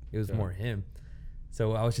 Really, it was more him.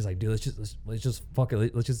 So I was just like, dude, let's just fuck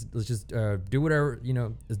it. Let's just do whatever, you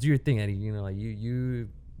know. Let's do your thing, Eddie. You know, like you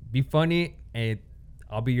be funny, and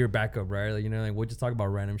I'll be your backup, right? Like, you know, like, we'll just talk about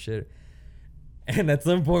random shit. And at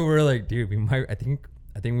some point, we're like, dude, I think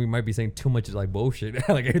we might be saying too much like bullshit.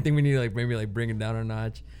 Like, I think we need to like maybe like bring it down a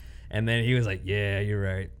notch. And then he was like, yeah, you're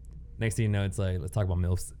right. Next thing you know, it's like, let's talk about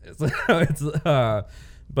MILFs.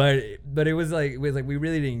 But it was like we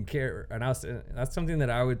really didn't care. And that's something that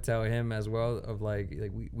I would tell him as well, of like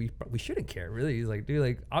we shouldn't care, really. He's like, dude,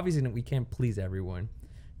 like, obviously we can't please everyone.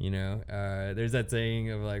 You know, there's that saying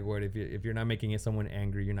of like, what if you're not making someone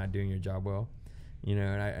angry, you're not doing your job well. You know,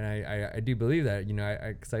 and I do believe that, you know,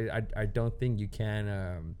 because I don't think you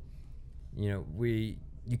can, you know,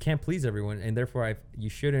 you can't please everyone, and therefore you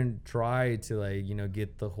shouldn't try to like, you know,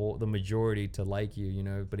 get the majority to like you, you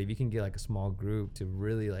know. But if you can get like a small group to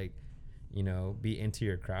really like, you know, be into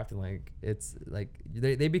your craft, and like it's like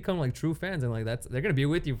they become like true fans, and like they're gonna be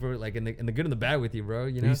with you for like in the good and the bad with you, bro.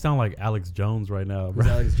 You know. You sound like Alex Jones right now, bro.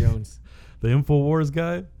 Who's Alex Jones? The InfoWars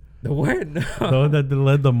guy. The what? No. The one that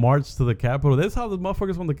led the march to the Capitol. That's how the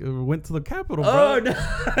motherfuckers went to the Capitol, bro. Oh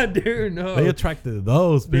no, dude, no. They attracted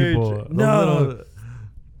those people. No.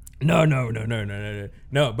 No.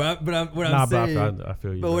 But what I'm saying. I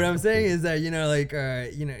feel you. But what I'm saying is that, you know, like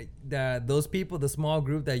you know, that those people, the small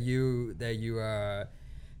group that you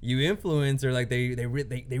influence, or like they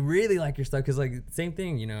really like your stuff, because like same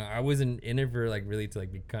thing, you know, I wasn't in it for like really to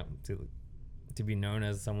like become to be known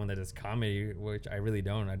as someone that does comedy, which I really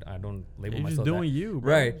don't. I don't label You're myself just doing that. you,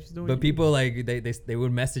 bro. Right? But people like they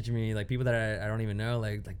would message me, like people that I don't even know,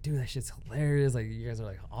 like dude, that shit's hilarious. Like you guys are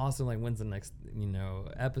like awesome. Like when's the next, you know,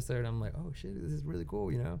 episode? I'm like, oh shit, this is really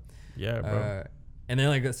cool, you know. Yeah, bro. And then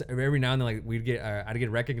like every now and then, like we'd get I'd get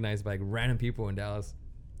recognized by like random people in Dallas.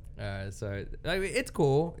 So I mean, it's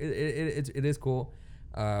cool. It is cool.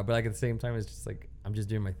 But like at the same time, it's just like I'm just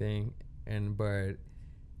doing my thing, and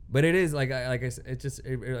but it is like I said,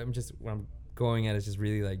 I'm just what I'm going at is just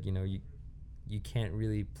really like, you know, you can't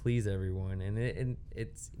really please everyone, and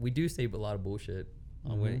it's we do say a lot of bullshit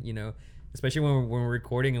on when, you know, especially when we're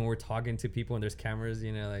recording and we're talking to people and there's cameras,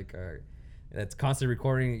 you know, like that's constant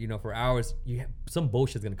recording, you know, for hours. Some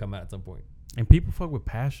bullshit's gonna come out at some point. And people fuck with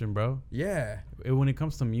passion, bro. Yeah. When it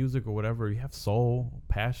comes to music or whatever, you have soul,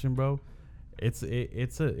 passion, bro. It's a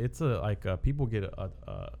like people get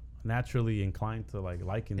naturally inclined to like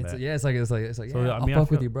liking that. It's like so, yeah, I'll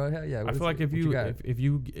fuck with you, bro. Hell yeah. I feel like if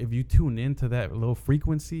you tune into that little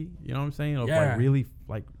frequency, you know what I'm saying, of like really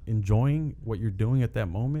like enjoying what you're doing at that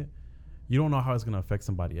moment, you don't know how it's gonna affect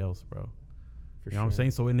somebody else, bro. You know what I'm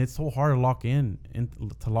saying? So, and it's so hard to lock in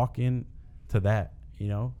to that, you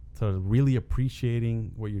know, to really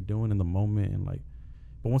appreciating what you're doing in the moment, and like,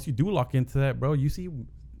 but once you do lock into that, bro, you seen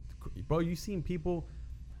people.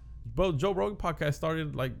 Bro, Joe Rogan podcast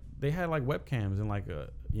started like they had like webcams and like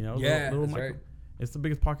you know, little right. It's the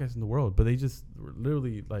biggest podcast in the world, but they just were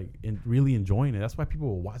literally like really enjoying it. That's why people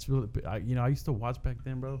will watch. I used to watch back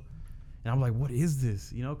then, bro, and I'm like, what is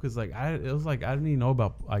this? You know, because like it was like I didn't even know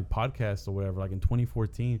about like podcasts or whatever, like in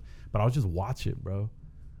 2014, but I would just watch it, bro.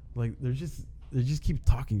 Like they just keep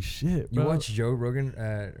talking shit, bro. You watched Joe Rogan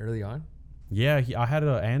early on? Yeah, I had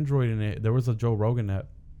an Android in it. There was a Joe Rogan app.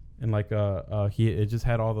 And like it just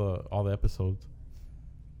had all the episodes.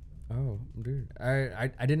 Oh, dude,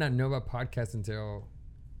 I did not know about podcasts until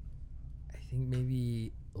I think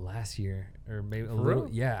maybe last year, or maybe a little.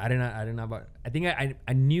 Yeah, I didn't know about. I think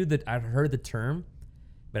I knew that I've heard the term,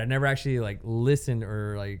 but I never actually like listened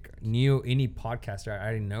or like knew any podcaster.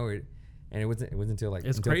 I didn't know it, and it wasn't until like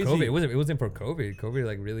it's until crazy. COVID. It wasn't for COVID. COVID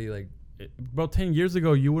like really like. Bro, 10 years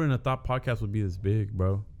ago, you wouldn't have thought podcasts would be this big,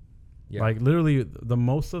 bro. Yeah. Like literally, the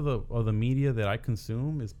most of the media that I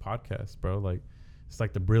consume is podcasts, bro. Like it's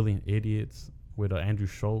like the Brilliant Idiots with Andrew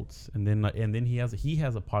Schultz, and then he has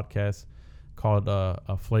a podcast called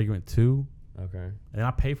Flagrant 2. Okay. And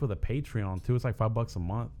I pay for the Patreon too. It's like $5 a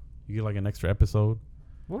month. You get like an extra episode.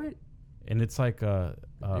 What? And it's like so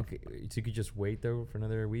you could just wait though for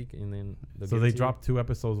another week, and then so they drop 2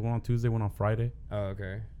 episodes, one on Tuesday, one on Friday. Oh,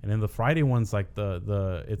 okay. And then the Friday one's like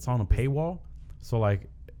the it's on a paywall, so like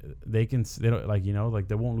they don't like, you know, like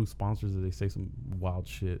they won't lose sponsors if they say some wild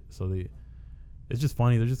shit. So it's just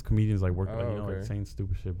funny. They're just comedians like working, like, you know, like saying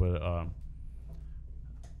stupid shit. But I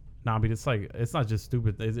mean, it's like it's not just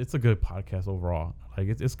stupid. It's a good podcast overall.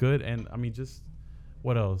 Like it's good. And I mean, just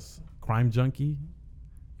what else? Crime Junkie.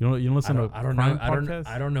 You don't listen to crime podcasts?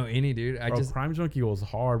 I don't know any, dude. Crime Junkie was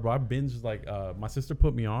hard, bro. I binged like my sister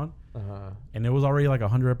put me on, and it was already like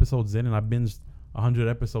 100 episodes in, and I binged 100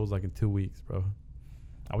 episodes like in 2 weeks, bro.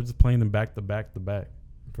 I was just playing them back to back to back.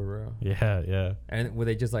 For real? Yeah. And would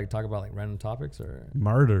they just like talk about like random topics or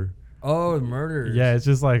murder? Oh, murders. Yeah, it's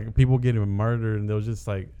just like people getting murdered, and they'll just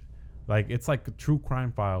like it's like true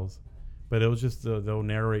crime files, but it was just they'll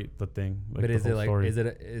narrate the thing. Like, but is it like story. is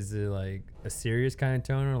it like a serious kind of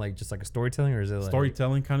tone, or like just like a storytelling, or is it like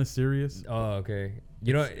storytelling kind of serious? Oh, okay.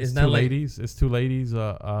 You know, it's not like ladies. It's 2 ladies.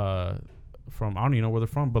 From I don't even know where they're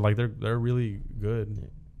from, but like they're really good.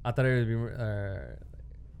 I thought it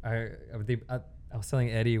would be. I was telling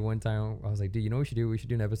Eddie one time, I was like, dude, you know what we should do? We should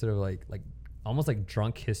do an episode of like almost like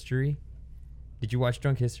Drunk History. Did you watch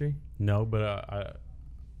Drunk History? No, but I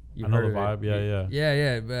know the vibe.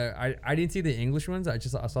 Yeah. But I didn't see the English ones. I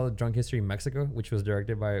saw the Drunk History Mexico, which was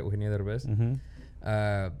directed by Eugenio Derbez. Mm-hmm.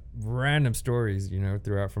 random stories,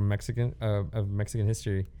 throughout from Mexican of Mexican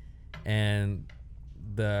history, and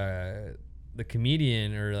the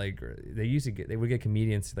comedian they would get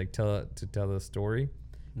comedians to like tell the story,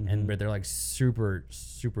 and but they're like super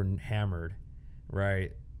hammered,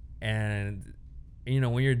 right? And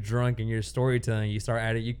when you're drunk and you're storytelling, you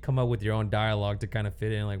come up with your own dialogue to kind of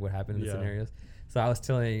fit in like what happened in the scenarios. So I was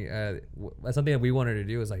telling something that we wanted to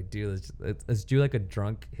do was like, dude, let's do like a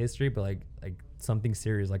drunk history, but like something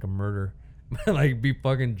serious, like a murder. Like be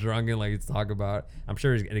fucking drunk and like talk about. I'm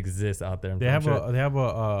sure it exists out there. They have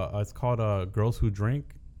a it's called Girls Who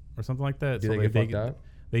Drink or something like that. Do they get fucked up?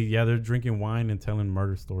 They're drinking wine and telling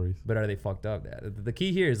murder stories. But are they fucked up? The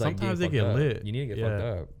key here is like sometimes they get lit. You need to get fucked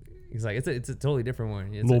up. He's like, it's a totally different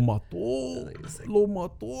one. Lo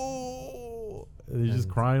mató. They're just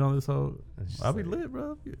crying on this whole. I'll be lit,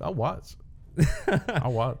 bro. I'll watch.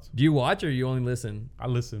 I'll watch. Do you watch or you only listen? I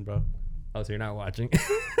listen, bro. Oh, so you're not watching?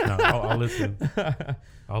 No, I'll listen.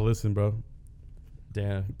 I'll listen, bro.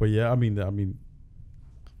 Damn. But yeah, I mean,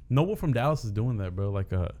 no one from Dallas is doing that, bro.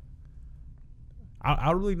 Like, I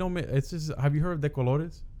don't really know. It's just. Have you heard of De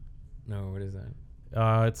Colores? No, what is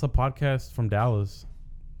that? It's a podcast from Dallas.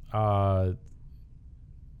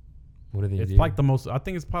 What do they do? It's like the most. I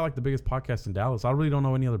think it's probably like the biggest podcast in Dallas. I really don't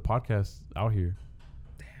know any other podcasts out here.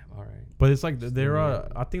 Damn. All right. But it's like they're.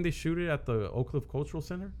 I think they shoot it at the Oak Cliff Cultural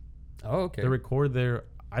Center. Oh, okay. They record there.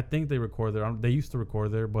 I think they record there. They used to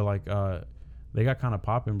record there, but like they got kind of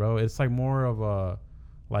popping, bro. It's like more of a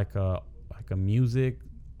like a music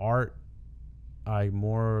art.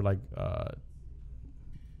 More like I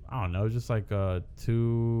don't know, just like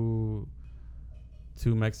two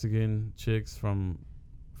Mexican chicks from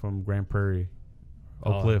Grand Prairie,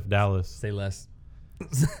 Oak Cliff, Dallas. Say less.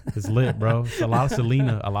 It's lit, bro. It's a lot of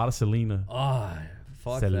Selena. Oh,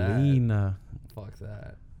 fuck Selena. That. Fuck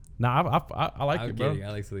that. Nah, I like it, bro. Kidding.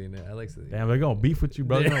 I like Selena. Damn, they're gonna beef with you,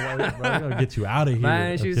 bro. They're gonna get you out of here.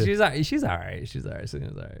 Man, she's all right. She's all right.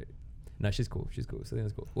 Selena's all right. No, she's cool.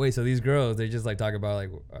 Selena's cool. Wait, so these girls, they just like talk about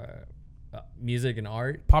like music and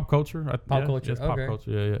art, pop culture, culture. Pop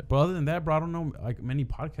culture. Yeah. But other than that, bro, I don't know like many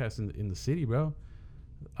podcasts in the city, bro.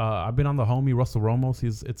 I've been on the homie Russell Ramos.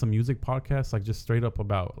 It's a music podcast, like just straight up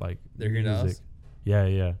about like music.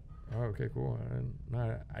 Yeah. Oh, okay, cool.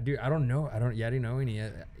 I don't know. I didn't know any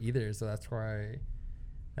either. So that's why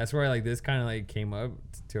like this kind of like came up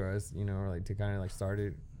to us, or like to kind of like start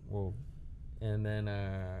it. Well, and then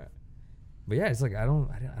but yeah, it's like I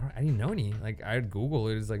didn't know any. Like I'd Google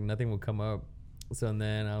it, it's like nothing would come up. So and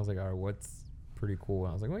then I was like, all right, what's pretty cool?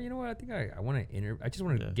 And I was like, well, you know what? I think I want to I just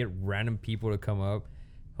want to get random people to come up.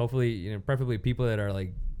 Hopefully, preferably people that are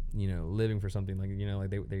like, living for something, like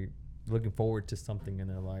like they looking forward to something in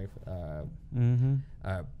their life.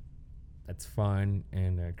 That's fun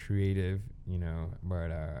and creative, but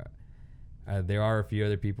there are a few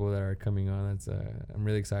other people that are coming on. That's I'm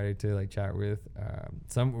really excited to like chat with.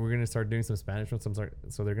 Some we're gonna start doing some Spanish ones.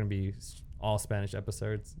 So they're gonna be all Spanish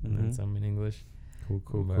episodes and then some in English.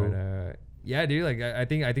 Cool. But yeah, dude. Like I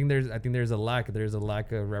think there's a lack. There's a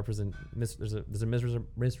lack of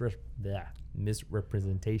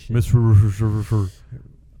misrepresentation.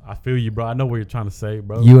 I feel you, bro. I know what you're trying to say,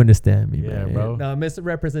 bro. You understand me, man. Bro. No,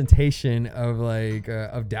 misrepresentation of like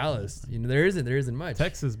of Dallas. There isn't much.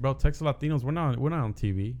 Texas, bro. Texas Latinos. We're not on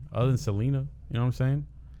TV other than Selena. You know what I'm saying?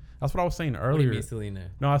 That's what I was saying earlier. What do you mean, Selena?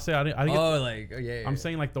 No, I said I didn't. Yeah. I'm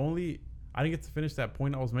saying like I didn't get to finish that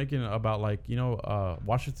point I was making about like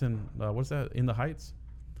Washington. What's that? In the Heights.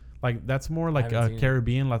 Like that's more like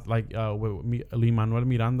Caribbean, with Lin-Manuel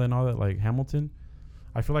Miranda and all that, like Hamilton.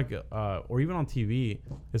 I feel like, or even on TV,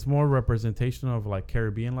 it's more representation of like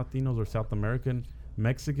Caribbean Latinos or South American,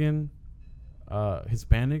 Mexican,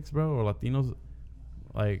 Hispanics, bro, or Latinos.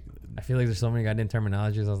 Like, I feel like there's so many goddamn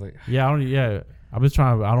terminologies. I was like, I'm just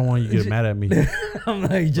trying. I don't want you to get mad at me. I'm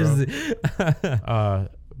like, just.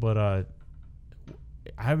 But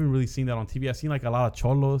I haven't really seen that on TV. I've seen like a lot of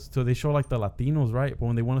cholos. So they show like the Latinos, right? But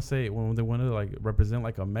when they want to like represent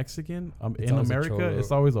like a Mexican in America,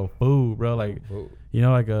 it's always a fool, bro. Like,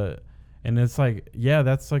 and it's like, yeah,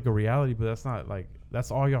 that's like a reality, but that's not like,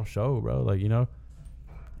 that's all y'all show, bro. Like,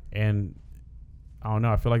 and I don't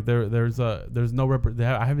know. I feel like there's no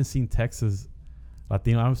I haven't seen Texas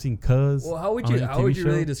Latino. I haven't seen Cuz. Well, how would you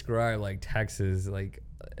really describe like Texas? Like,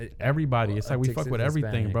 everybody. It's like we fuck with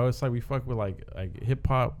everything, Hispanic. Bro. It's like we fuck with like hip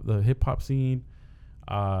hop, the hip hop scene,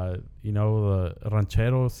 the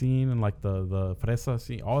ranchero scene and like the fresa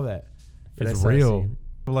scene, all that. It's real. Scene.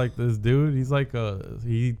 Like this dude, he's like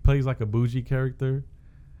he plays like a bougie character.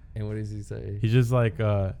 And what does he say? He's just like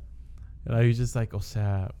he's just like, o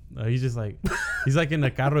sea, he's just like He's like in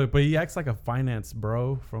the carro, but he acts like a finance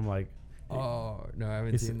bro from like. Oh no, I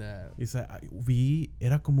haven't seen that. He said, vi,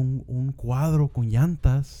 era como un cuadro con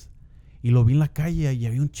llantas y lo vi en la calle y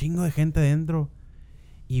había un chingo de gente dentro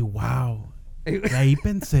y wow. Y ahí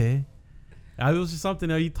pensé. It was just something.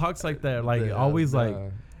 He talks like that, like always like.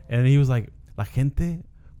 And he was like, la gente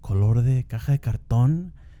color de caja de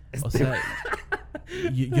cartón. O sea,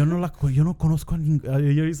 yo no conozco a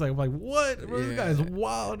ningún. He's like, what? Bro, this guy's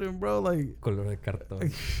wild, bro. Like color de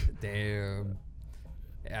cartón. Damn.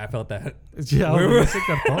 Yeah, I felt that. Yeah, I was like,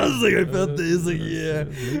 I felt this. Like, yeah,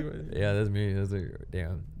 yeah, that's me. That's like,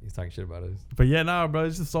 damn, he's talking shit about us. But yeah, nah, bro,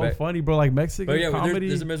 it's just so funny, bro. Like Mexican comedy.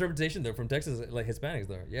 There's a misrepresentation though from Texas, like Hispanics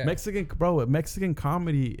though. Yeah, Mexican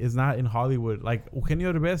comedy is not in Hollywood. Like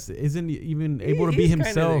Eugenio Derbez isn't even able to be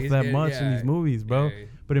himself that much in these movies, bro. Yeah.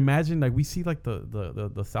 But imagine, like, we see like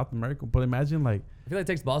the South American, but imagine like I feel like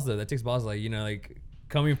takes balls though. That takes balls, like, you know, like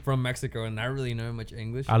coming from Mexico and not really knowing much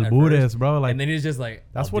English. Albures, bro. Like, and then he's just like,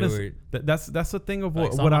 that's what it's. That's the thing of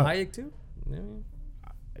like what Salma Hayek too. Yeah.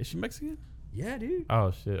 Is she Mexican? Yeah, dude.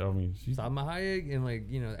 Oh shit! I mean, she's Salma Hayek, and like,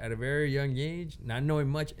 you know, at a very young age, not knowing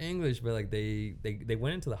much English, but like they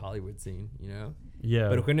went into the Hollywood scene, you know. Yeah.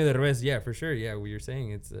 But Eugenio Derbez, yeah, for sure. Yeah, what you're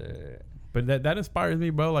saying, it's. But that inspires me,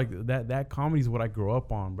 bro. Like that comedy is what I grew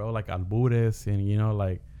up on, bro. Like albures and, you know,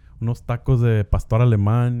 like unos tacos de pastor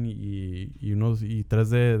alemán y tres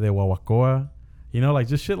de guaguacoa. You know, like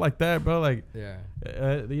just shit like that, bro. Like, yeah.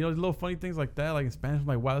 You know, little funny things like that. Like in Spanish, I'm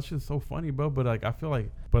like, wow, that shit's so funny, bro. But like, I feel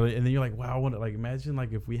like, and then you're like, wow, I want to, like, imagine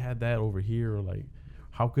like if we had that over here, or like,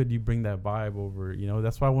 how could you bring that vibe over? You know,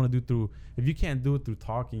 that's what I want to do through. If you can't do it through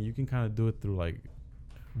talking, you can kind of do it through like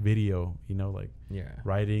video. You know, like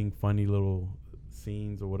writing funny little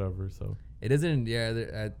scenes or whatever. So it isn't.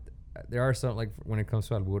 Yeah, there are some, like, when it comes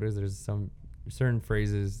to albures, there's some certain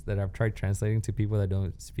phrases that I've tried translating to people that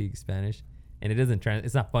don't speak Spanish. And it doesn't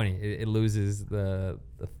it's not funny. It loses the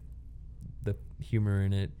humor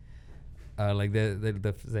in it. Like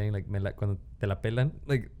the saying, like, cuando te la pelan.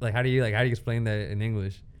 Like how do you explain that in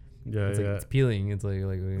English? Yeah, it's like it's peeling. It's like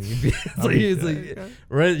it's like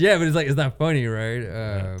right. Yeah, but it's like, it's not funny,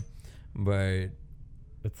 right? But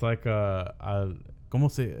it's like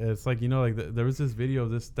it's like, you know, like there was this video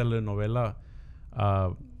of this telenovela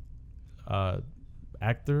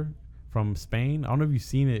actor from Spain. I don't know if you've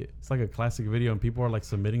seen it. It's like a classic video, and people are like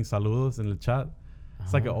submitting saludos in the chat.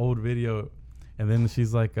 It's like an old video, and then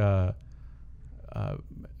she's like,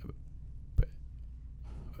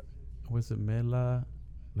 was it Mela?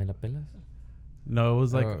 ¿Me la pelas? No, it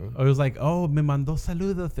was like, oh, me mandó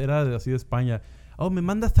saludos. Era así de España. Oh, me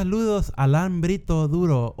manda saludos Alan Brito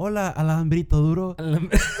Duro. Hola, Alan Brito Duro.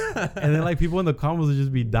 And then like people in the comments will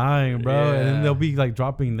just be dying, bro. Yeah. And then they'll be like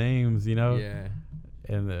dropping names, you know. Yeah.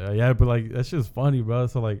 And but like that's just funny, bro.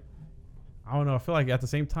 So like, I don't know. I feel like at the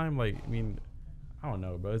same time, like, I mean, I don't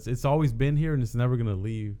know, bro. It's always been here, and it's never gonna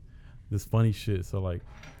leave. This funny shit. So like,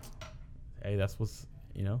 hey, that's what's,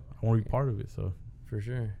 you know, I want to be part of it. So for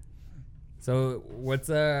sure. So what's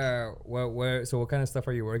what kind of stuff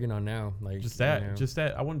are you working on now? Like just that.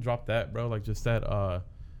 I want to drop that, bro. Like just that.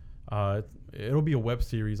 It'll be a web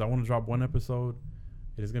series. I want to drop one episode.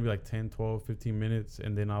 It's gonna be like 10, 12, 15 minutes,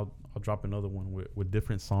 and then I'll drop another one with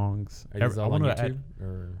different songs. Are these all on YouTube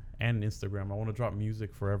and Instagram? I want to drop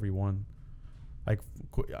music for everyone. Like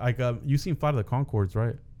you seen Flight of the Conchords,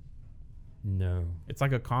 right? No. It's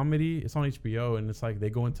like a comedy. It's on HBO, and it's like they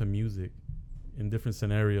go into music in different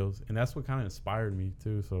scenarios, and that's what kind of inspired me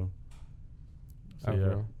too. So yeah.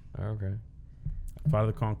 Bro. Oh, okay. Flight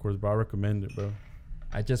of the Conchords, bro. I recommend it, bro.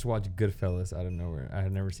 I just watched Goodfellas out of nowhere. I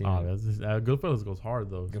had never seen it. Goodfellas goes hard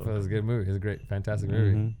though. Goodfellas is a good movie. It's a great, fantastic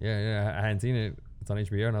movie. Yeah. I hadn't seen it. It's on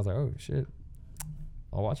HBO, and I was like, oh shit,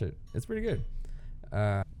 I'll watch it. It's pretty good.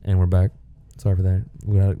 And we're back. Sorry for that.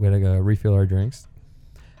 We had to refill our drinks.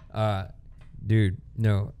 Dude,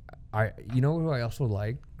 no, you know who I also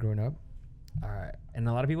liked growing up, and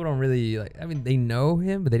a lot of people don't really like. I mean, they know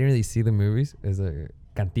him, but they didn't really see the movies. Is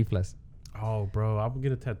Cantinflas. Oh, bro, I would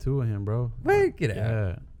get a tattoo of him, bro. Wait, get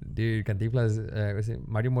out, dude. Cantinflas. Was it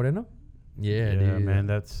Mario Moreno? Yeah, dude. Man,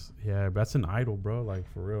 that's an idol, bro. Like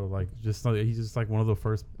for real, like he's just like one of the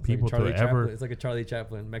first people like to ever. It's like a Charlie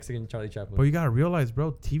Chaplin, Mexican Charlie Chaplin. But you gotta realize,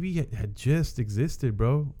 bro, TV had just existed,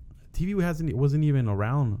 bro. TV wasn't even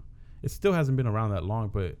around. It still hasn't been around that long.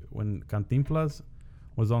 But when Cantinflas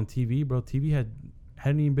was on TV, bro, TV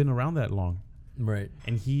hadn't even been around that long. Right.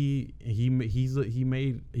 And he became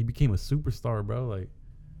a superstar, bro. Like,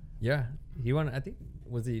 yeah, he won. I think I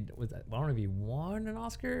don't know if he won an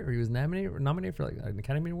Oscar or he was nominated for like an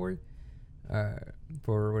Academy Award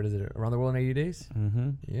for what is it, Around the World in 80 Days. Mm-hmm.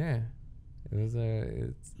 Yeah, It was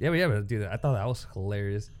but dude, I thought that was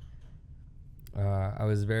hilarious. I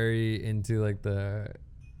was very into like that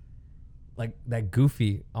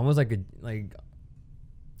goofy, almost like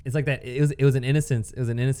it's like that. It was an innocence. It was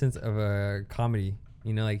an innocence of a comedy.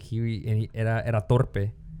 You know, like he era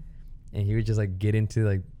torpe, and he would just like get into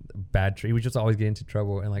like he would just always get into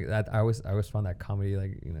trouble, and like that I always found that comedy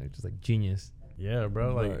like, you know, just like genius. Yeah,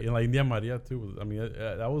 bro. Like India Maria too. I mean,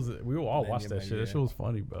 that was, we will all watch that shit. That shit was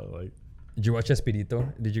funny, bro. Like, did you watch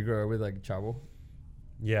Espirito? Did you grow up with like Chavo?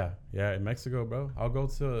 Yeah, in Mexico, bro. I'll go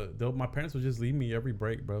to. My parents would just leave me every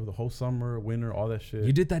break, bro. The whole summer, winter, all that shit.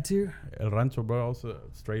 You did that too? El Rancho, bro. Also,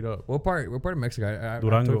 straight up. What part of Mexico? I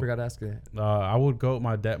Durango. totally forgot to ask you. I would go.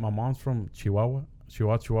 My mom's from Chihuahua.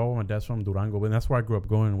 Chihuahua. My dad's from Durango, but that's where I grew up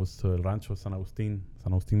going, was to El Rancho, San Agustin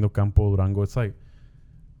do Campo, Durango. It's like,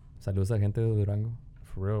 saludos a gente de Durango.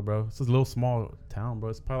 For real, bro. It's a little small town,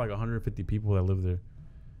 bro. It's probably like 150 people that live there,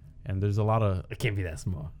 and there's a lot of. It can't be that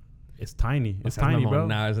small. It's tiny. It's tiny, bro.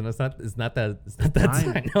 No, it's not that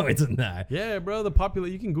tiny. No, it's not. Yeah, bro.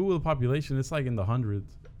 You can Google the population. It's like in the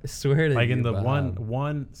hundreds. I swear to you. Like in the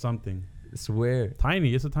one something. I swear.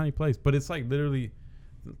 Tiny. It's a tiny place, but it's like literally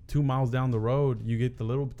 2 miles down the road. You get the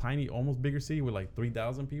little tiny, almost bigger city with like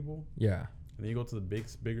 3,000 people. Yeah. And then you go to the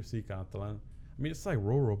bigger city, Catalan. I mean, it's like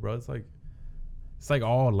rural, bro. It's like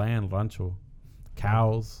all land, rancho,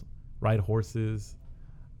 cows, ride horses.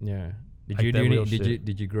 Yeah.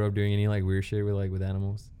 Did you grow up doing any like weird shit with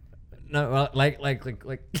animals? No, like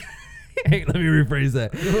hey, let me rephrase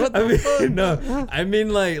that. I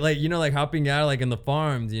mean like you know, like helping out like in the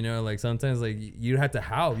farms, you know, like sometimes like you have to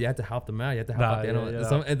help them out, you have to help out the animals.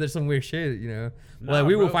 Yeah. There's some weird shit, you know. Well,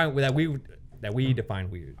 we will find that we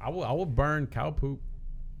define weird. I will burn cow poop.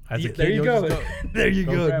 As a kid, there you go. There you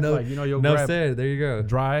go. Grab, no, like, you know, you'll no grab said. There you go.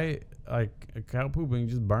 Dry like a cow poop and you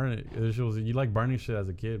just burn it. You like burning shit as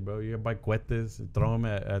a kid, bro. You buy cohetes, throw them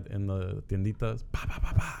in the tienditas. Pa, pa,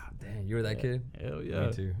 pa, pa. Damn, you were that kid? Hell yeah.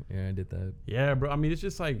 Me too. Yeah, I did that. Yeah, bro. I mean, it's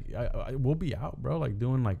just like we'll be out, bro. Like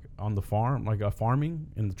doing like on the farm, like farming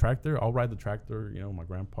in the tractor. I'll ride the tractor. You know, my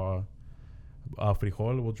grandpa.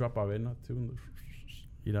 Frijol. We'll drop avena too.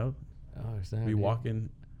 You know. Oh, snap, be walking.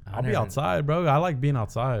 I'll be outside, bro. I like being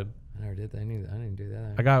outside. I never did that. I didn't do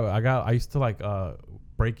that. I used to like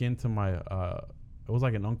break into my it was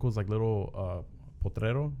like an uncle's like little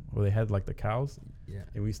potrero where they had like the cows. Yeah.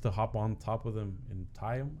 And we used to hop on top of them and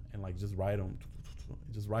tie them and like just ride them.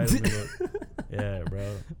 Yeah,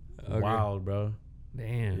 bro. Okay. Wild, bro.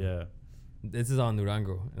 Damn. Yeah. This is on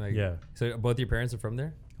Durango. Like, yeah. So both your parents are from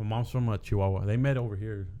there? My mom's from Chihuahua. They met over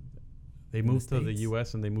here. They moved to the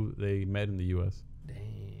U.S. and they met in the U.S. Damn.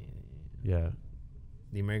 Yeah.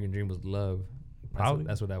 The American dream was love. Probably.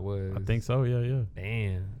 That's what that was. I think so. Yeah.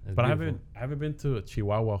 Damn. But beautiful. I haven't been to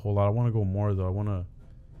Chihuahua a whole lot. I want to go more though. I want to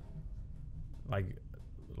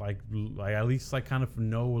like at least like kind of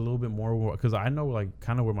know a little bit more, because I know like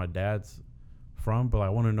kind of where my dad's from, but I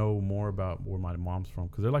want to know more about where my mom's from,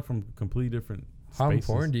 because they're like from completely different How spaces.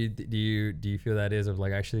 important do you feel that is, of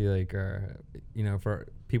like actually like you know, for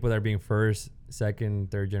people that are being first,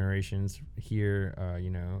 second, third generations here, you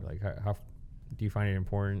know, like how do you find it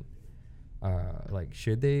important? Like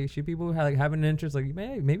should people have an interest, like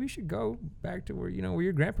maybe you should go back to where, you know, where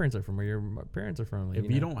your grandparents are from, where your parents are from? Like, if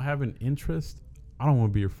you don't have an interest, I don't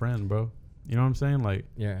want to be your friend, bro. You know what I'm saying? Like,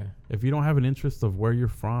 yeah, if you don't have an interest of where you're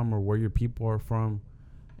from or where your people are from,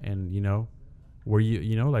 and you know where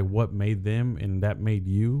you know like what made them and that made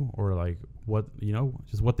you, or like what, you know,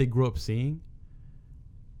 just what they grew up seeing,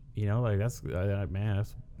 you know, like that's man,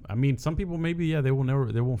 that's, I mean, some people maybe they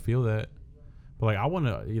won't feel that. But like I want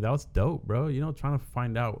to, that's dope, bro. You know, trying to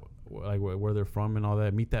find out like where they're from and all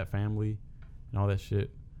that, meet that family and all that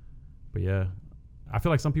shit. But yeah, I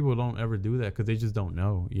feel like some people don't ever do that because they just don't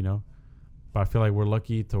know, you know. But I feel like we're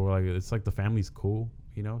lucky to where like it's like the family's cool,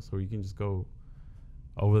 you know, so you can just go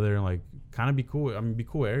over there and like kind of be cool. I mean, be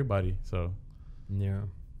cool with everybody. So yeah,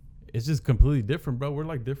 it's just completely different, bro. We're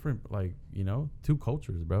like different, like, you know, 2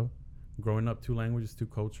 cultures, bro. Growing up, 2 languages, 2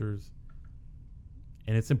 cultures,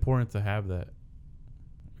 and it's important to have that.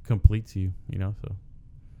 Completes you, you know. So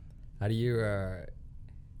how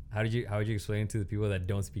would you explain to the people that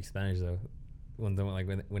don't speak Spanish though,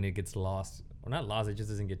 when it gets lost, or not lost, it just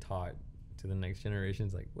doesn't get taught to the next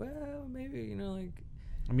generations? Like, well, maybe, you know, like,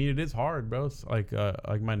 I mean, it is hard, bro. It's like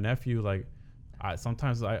my nephew, like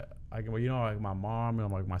sometimes I you know, like my mom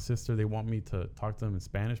and like my sister, they want me to talk to them in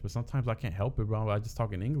Spanish, but sometimes I can't help it, bro. I just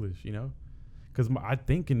talk in English, you know, because I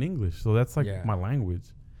think in English, so that's like my language.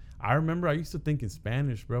 I remember I used to think in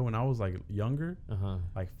Spanish, bro, when I was like younger,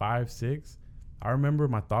 like 5, 6. I remember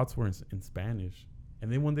my thoughts were in Spanish,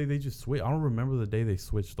 And then one day they just switched. I don't remember the day they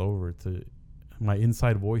switched over to my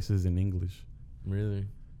inside voices in English. Really?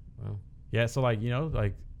 Wow. Yeah, so like,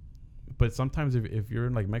 like, but sometimes if you're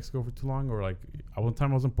in like Mexico for too long, or like one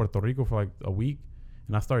time I was in Puerto Rico for like a week,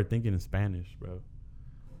 and I started thinking in Spanish, bro.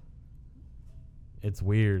 It's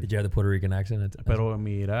weird. Did you have the Puerto Rican accent? Pero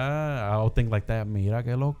mira, I'll think like that. Mira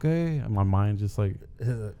que lo que. And my mind just like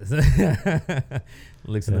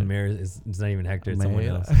looks in the mirror. It's not even Hector. It's someone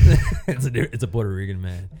else. It's a Puerto Rican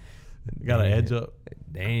man. Got an edge up.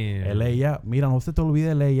 Damn. El ella. Mira, no se te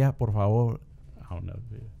olvide el ella, por favor. I don't know.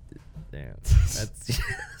 Dude. Damn.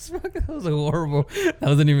 That was horrible. That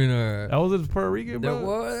wasn't even a. That was in Puerto Rican,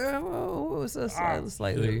 bro. Was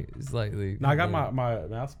slightly. No, I got my.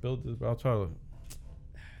 I spilled this, but I'll try to.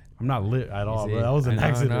 I'm not lit at all, bro. That was an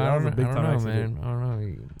accident. That was a big time accident. Man. I don't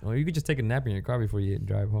know. Well, you could just take a nap in your car before you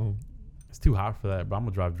drive home. It's too hot for that, but I'm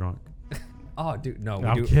gonna drive drunk. Oh, dude, no,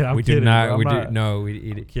 I'm kidding, not. Bro.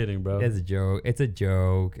 I'm kidding, bro. It's a joke. It's a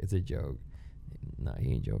joke. Nah,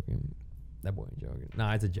 he ain't joking. That boy ain't joking.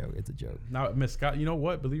 Nah, it's a joke. It's a joke. Now, mezcal, you know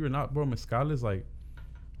what? Believe it or not, bro, mezcal is like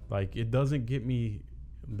it doesn't get me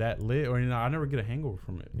that lit, or I never get a hangover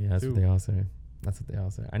from it. Yeah, that's what they all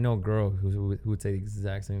say. I know a girl who would say the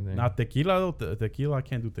exact same thing. Now tequila though, tequila I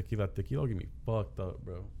can't do tequila. Tequila will get me fucked up,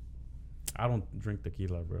 bro. I don't drink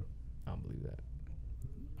tequila, bro. I don't believe that.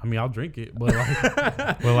 I mean, I'll drink it, but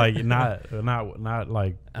like, not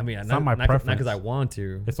like. I mean, it's not my preference. Not because I want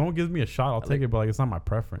to. If someone gives me a shot, I'll take it, but like, it's not my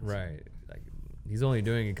preference. Right. Like, he's only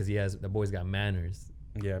doing it because the boy's got manners.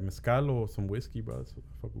 Yeah, mezcal or some whiskey, bro. I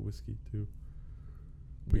fuck with whiskey too.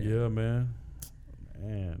 But yeah, man.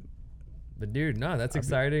 But dude, no, that's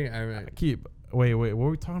exciting. Wait. What were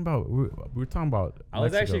we talking about? We were talking about. We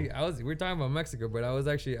were talking about Mexico, but I was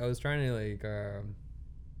trying to like.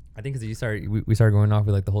 I think because we started going off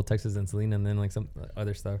with like the whole Texas and Selena, and then like some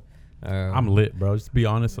other stuff. I'm lit, bro. Just to be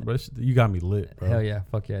honest, bro. You got me lit, bro. Hell yeah,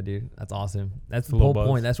 fuck yeah, dude. That's awesome. That's the whole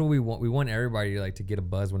point. That's what we want. We want everybody like to get a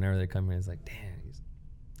buzz whenever they come in. It's like, damn,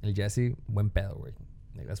 El Jesse, buen pedo, güey.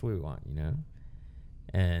 Like that's what we want, you know.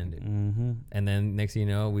 And and then next thing you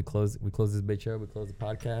know, we close this bitch up. We close the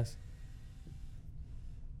podcast,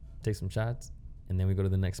 take some shots, and then we go to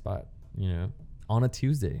the next spot. You know, on a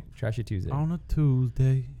Tuesday, Trashy Tuesday. On a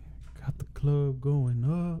Tuesday, got the club going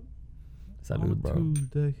up. Salud, bro.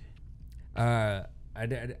 Tuesday. My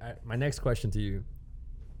next question to you.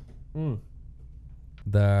 What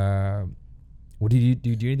do you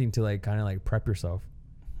do anything to like kind of like prep yourself?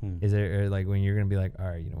 Is there like when you're gonna be like, all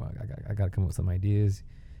right, you know what, I gotta come up with some ideas,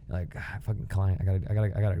 like fucking client, I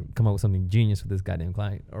gotta come up with something genius with this goddamn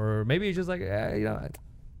client, or maybe it's just like, me and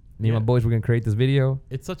my boys, we're gonna create this video.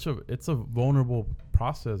 It's a vulnerable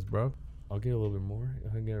process, bro. I'll get a little bit more. I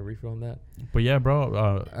can get a refill on that. But yeah,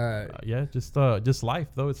 bro. Just life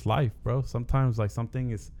though. It's life, bro. Sometimes like something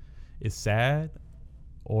is sad,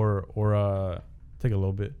 or take a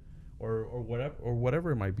little bit, or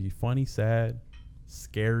whatever it might be, funny, sad,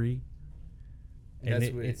 scary. And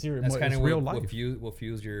it's kind of real life. What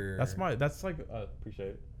fuels your. That's like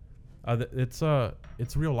appreciate it.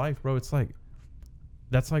 It's real life, bro. It's like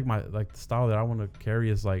that's like my the style that I want to carry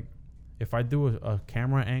is like. If I do a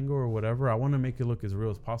camera angle or whatever, I want to make it look as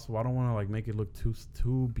real as possible. I don't want to like make it look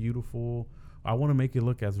too beautiful. I want to make it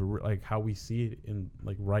look as like how we see it in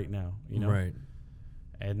like right now, you know? Right.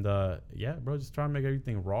 And yeah, bro, just try to make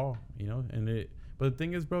everything raw, you know? But the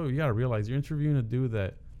thing is, bro, you gotta realize you're interviewing a dude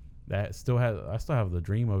that I still have the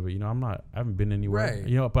dream of it, you know? I haven't been anywhere, right.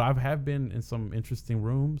 You know, but I have been in some interesting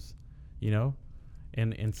rooms, you know,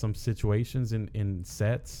 and in some situations in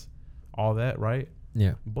sets, all that, right?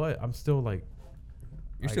 Yeah, but I'm still like,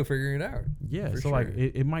 you're still figuring it out. Yeah, so sure. Like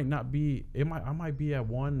it might not be. I might be at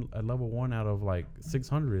level 1 out of like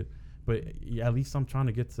 600, but at least I'm trying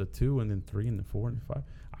to get to 2 and then 3 and then 4 and 5.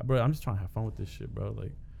 Bro, I'm just trying to have fun with this shit, bro.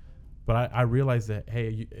 Like, but I realize that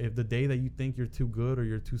hey, if the day that you think you're too good or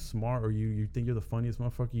you're too smart or you think you're the funniest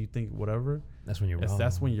motherfucker, you think whatever. That's when you're wrong.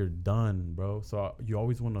 That's when you're done, bro. So you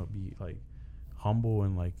always want to be like humble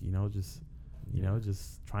and like just. You know,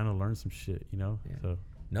 just trying to learn some shit, you know? Yeah. So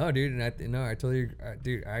no, dude, and I totally,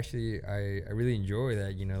 dude, actually, I really enjoy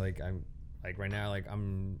that, you know, like, I'm, like, right now, like,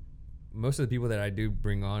 most of the people that I do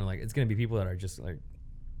bring on, like, it's going to be people that are just, like,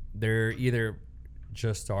 they're either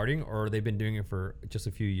just starting or they've been doing it for just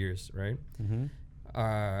a few years, right?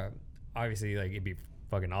 Obviously, like, it'd be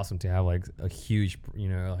fucking awesome to have, like, a huge, you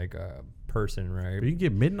know, like, person, right? But you can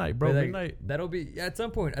get Midnight, bro. Like, Midnight. That'll be at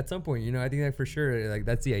some point, you know. I think that for sure, like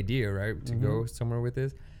that's the idea, right? To go somewhere with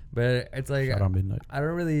this, but it's like Shout out Midnight. I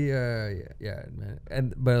don't really, yeah,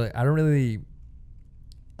 man. But like, I don't really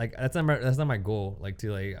like that's not my goal. Like to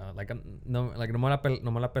no me la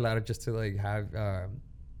pelar just to like have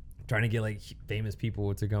trying to get like famous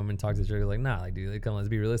people to come and talk to the show. Like nah, like dude, like, come on, let's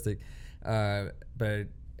be realistic. But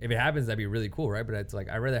if it happens, that'd be really cool, right? But it's like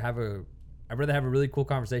I'd rather have a really cool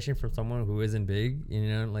conversation from someone who isn't big,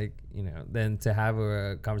 than to have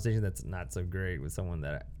a conversation that's not so great with someone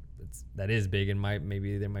that is big and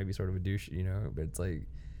maybe there might be sort of a douche, But it's like,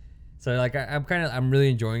 so like I'm really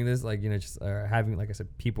enjoying this, like just having, like I said,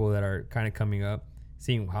 people that are kind of coming up,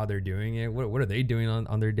 seeing how they're doing it. What are they doing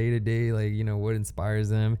on their day to day? Like what inspires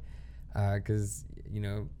them? Because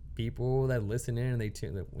people that listen in and they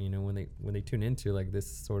tune, when they tune into like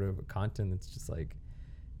this sort of content, it's just like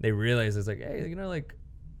they realize it's like, hey, like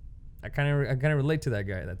I kind of relate to that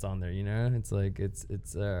guy that's on there. It's like it's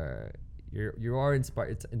you are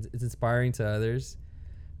inspired. It's inspiring to others.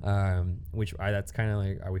 Which that's kind of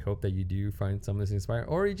like we hope that you do find some of this inspiring,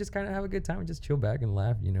 or you just kind of have a good time and just chill back and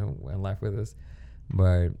laugh, and laugh with us.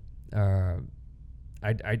 But I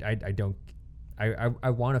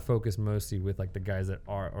want to focus mostly with like the guys that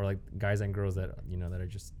are, or like guys and girls that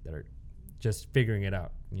that are just figuring it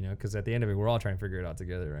out, because at the end of it, we're all trying to figure it out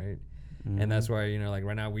together, right? Mm-hmm. And that's why like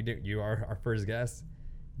right now you are our first guest.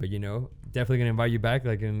 But definitely gonna invite you back,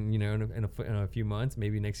 like in in a few months,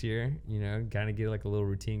 maybe next year. Kind of get like a little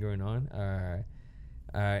routine going on,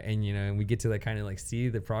 and we get to like kind of like see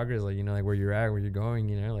the progress, like like where you're at, where you're going.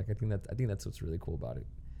 Like I think that's what's really cool about it.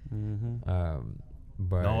 Mm-hmm.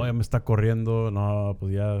 But no, ya me está corriendo. No,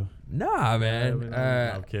 pues ya. Nah, man. No,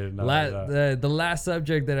 I'm kidding. No, the last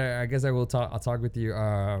subject that I guess I'll talk with you.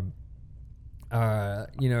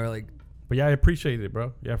 Like. But yeah, I appreciate it,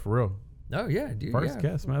 bro. Yeah, for real. Oh yeah, dude. First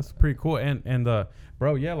guest, man. That's pretty cool. And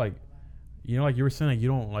bro, yeah, like, like you were saying, like, you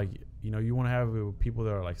don't like, you want to have people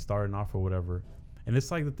that are like starting off or whatever. And it's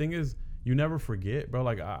like, the thing is, you never forget, bro.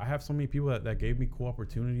 Like I have so many people that gave me cool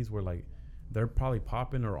opportunities where like they're probably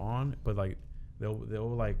popping or on, but like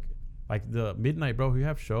they'll like the midnight, bro. We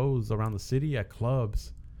have shows around the city at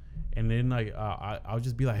clubs, and then like I'll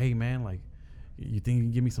just be like, hey man, like, you think you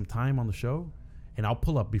can give me some time on the show? And I'll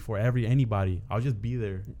pull up before anybody. I'll just be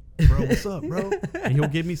there. Bro, what's up, bro? And he'll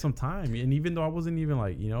give me some time. And even though I wasn't even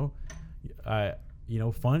like,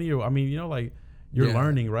 funny, or I mean, like, you're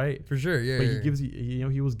learning, right? For sure, yeah. But he gives you,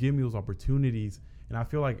 he was giving me those opportunities, and I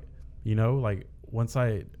feel like, like once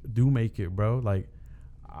I do make it, bro, like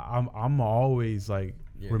I'm always like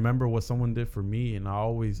remember what someone did for me, and I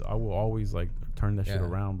will always like turn that shit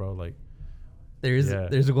around, bro. Like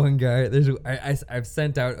there's one guy. I've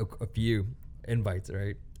sent out a few invites,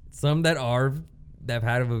 right? Some that have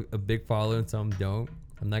had a big following, some don't.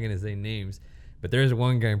 I'm not gonna say names, but there's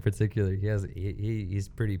one guy in particular. He's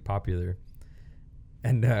pretty popular,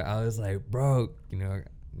 and I was like, bro, I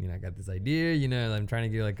got this idea. I'm trying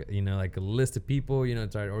to get like like a list of people.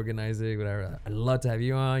 Try to organize it, whatever. I'd love to have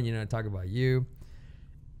you on. Talk about you.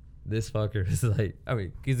 This fucker is like, I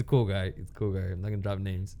mean, he's a cool guy. He's a cool guy. I'm not gonna drop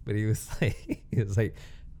names, but he was like,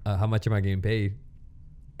 how much am I getting paid?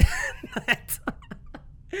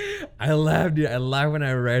 I laughed, dude. I laughed when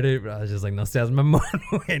I read it, but I was just like, no seas mamón,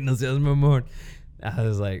 wait, no seas mamón. I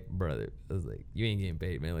was like, brother, you ain't getting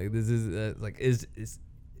paid, man. Like, this is like, it's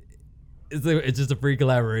just a free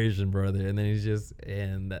collaboration, brother. And then he's just,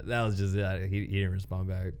 and that was just it. He didn't respond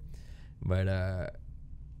back. But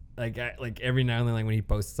like every now and then, like when he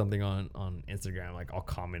posts something on Instagram, like I'll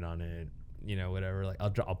comment on it, whatever. Like I'll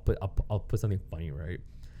put something funny, right?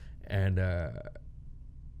 And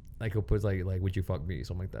like he'll put like would you fuck me,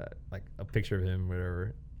 something like that, like a picture of him,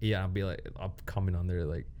 whatever. Yeah, I'll comment on there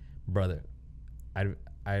like, brother, I'd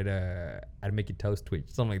make you toast Twitch,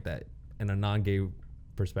 something like that, in a non-gay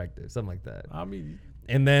perspective, something like that. I mean,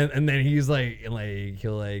 and then he's like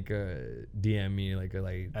he'll like DM me like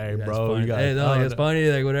hey bro, funny. You got it's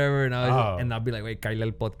funny, like whatever, and I'll be like, wait, Kyle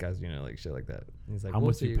el podcast, like shit like that. And he's like, how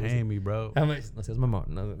much you paying me, bro? How much? No, says my mom.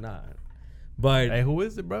 No, nah. But hey, who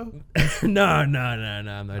is it, bro? No. I'm not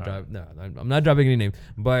dropping. No, I'm not dropping any name.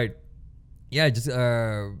 But yeah, just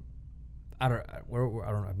I don't know. I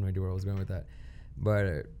have no idea where I was going with that.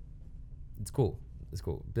 But it's cool. It's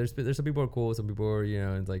cool. There's some people who are cool. Some people are,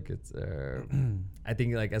 it's like it's. I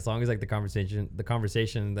think like as long as like the conversation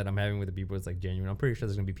that I'm having with the people is like genuine, I'm pretty sure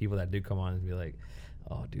there's gonna be people that do come on and be like,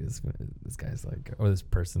 oh, dude, this guy's like, or this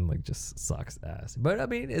person like just sucks ass. But I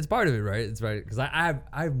mean, it's part of it, right? It's right, because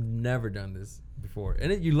I've never done this before,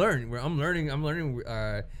 and you learn. Where I'm learning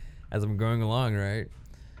as I'm going along, right?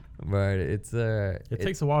 But it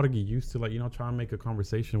takes a while to get used to, like, trying to make a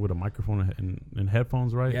conversation with a microphone and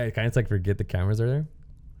headphones, right? Yeah, it kind of like forget the cameras are there.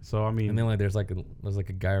 So I mean, And then like there's like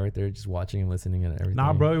a guy right there just watching and listening and everything.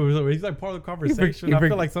 nah, bro, he's like part of the conversation. I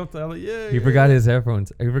feel like something. I'm like, yeah. He forgot his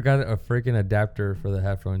headphones. He forgot a freaking adapter for the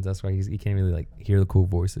headphones. That's why he can't really like hear the cool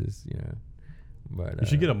voices, you know. But you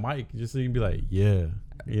should get a mic just so you can be like, yeah,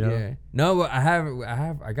 you know. Yeah. No, but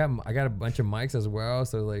I got a bunch of mics as well.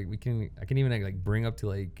 So like I can even like bring up to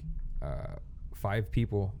like 5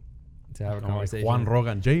 people to have a conversation. Like Juan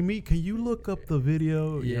Rogan, Jamie, can you look up the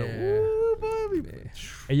video? Yeah. Woo, baby.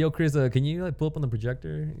 Hey, yo, Chris, can you like pull up on the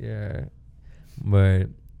projector? Yeah. But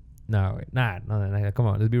no, nah, come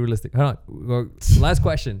on, let's be realistic. Hold on. Last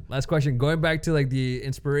question. Going back to like the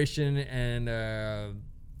inspiration and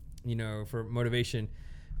you know, for motivation.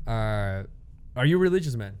 Are you a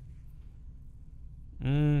religious man?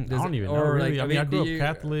 I don't even know. Really. I mean, I grew up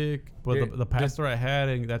Catholic, but the pastor I had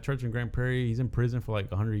in that church in Grand Prairie, he's in prison for like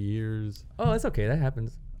 100 years. Oh, that's okay. That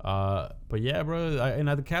happens. But yeah, bro. And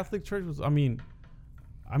the Catholic church was. I mean,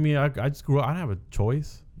 I just grew up. I didn't have a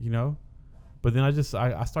choice, you know. But then I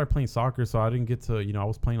started playing soccer, so I didn't get to. You know, I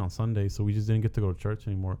was playing on Sunday, so we just didn't get to go to church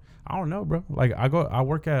anymore. I don't know, bro. Like I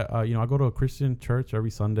work at. You know, I go to a Christian church every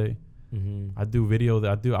Sunday. Mm-hmm. I do video.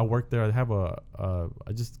 I work there. I have I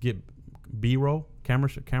just get B-roll camera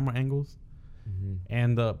angles,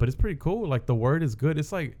 and but it's pretty cool. Like the word is good.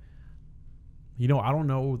 It's like, you know, I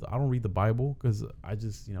don't read the Bible because I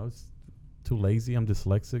just, you know, it's too lazy. I'm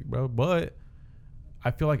dyslexic, bro. But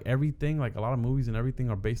I feel like everything, like a lot of movies and everything,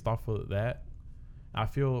 are based off of that.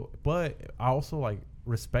 But I also like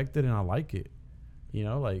respect it and I like it. You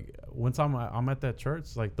know, like once I'm at that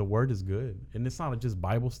church, like the word is good, and it's not just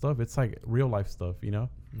Bible stuff. It's like real life stuff. You know.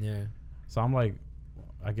 Yeah. So I'm like,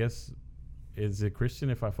 I guess. Is it Christian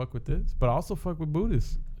if I fuck with this? But I also fuck with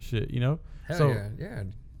Buddhist shit, you know? Hell so yeah.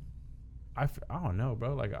 I don't know,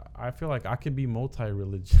 bro. Like, I feel like I can be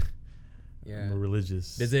multi-religious. Yeah. I'm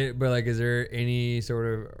religious. Is there any sort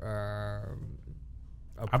of...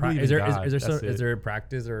 I believe in God. Is there a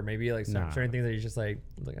practice or maybe like certain things that you're just like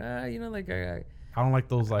you know, like... I don't like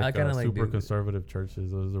those like super conservative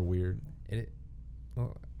churches. Those are weird. Yeah.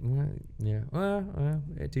 Well,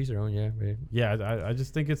 to each their own. Yeah. Babe. Yeah. I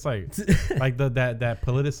just think it's like like that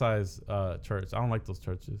politicized church. I don't like those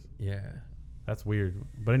churches. Yeah. That's weird.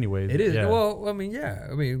 But anyways, it is. Yeah. Well, I mean, yeah.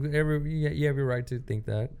 I mean, you have your right to think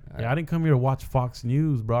that. Yeah. I didn't come here to watch Fox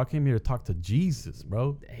News, bro. I came here to talk to Jesus,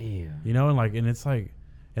 bro. Damn. You know, and it's like,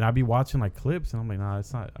 and I'd be watching like clips, and I'm like, nah,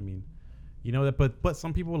 it's not. I mean, you know that, but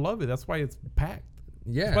some people love it. That's why it's packed.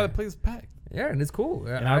 Yeah. That's why the place is packed. Yeah, and it's cool.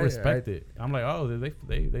 And I respect it. I'm like, oh,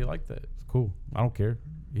 they like that. It's cool. I don't care,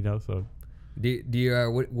 you know. So, do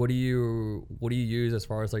you what do you use as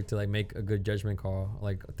far as like to like make a good judgment call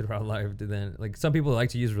like throughout life? To then like some people like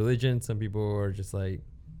to use religion. Some people are just like,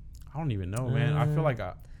 I don't even know, man. I feel like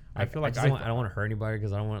I don't want to hurt anybody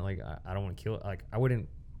because I don't want I don't want to kill. Like I wouldn't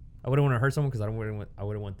want to hurt someone because I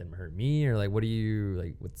wouldn't want them to hurt me, or like what do you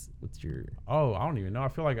like what's your... I don't even know. I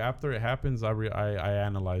feel like after it happens I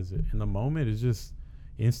analyze it. In the moment it's just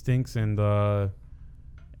instincts and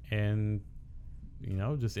you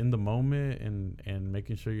know, just in the moment and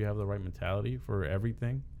making sure you have the right mentality for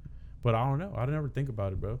everything. But I don't know. I never think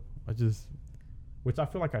about it, bro. Which I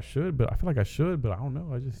feel like I should, but I don't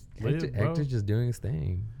know. I just live, bro. Hector's just doing his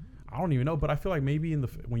thing. I don't even know, but I feel like maybe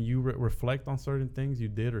when you reflect on certain things you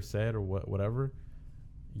did or said or whatever,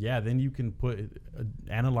 yeah, then you can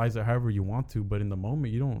analyze it however you want to. But in the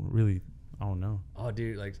moment, you don't really. I don't know. Oh,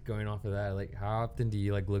 dude, like going off of that, like how often do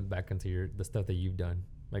you like look back into the stuff that you've done,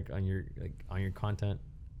 like on your content?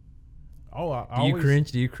 Oh, do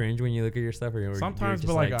you cringe when you look at your stuff, or sometimes?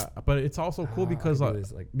 But but it's also cool because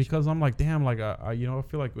because I'm like, damn, like you know, I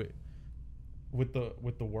feel like. With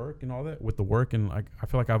the work and all that, and I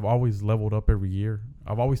feel like I've always leveled up every year.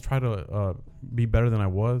 I've always tried to be better than I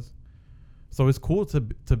was. So it's cool to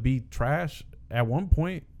be trash at one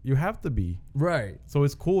point. You have to be right. So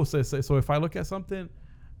it's cool. So if I look at something,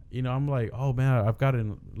 you know, I'm like, oh man, I've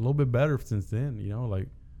gotten a little bit better since then. You know, like,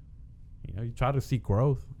 you know, you try to see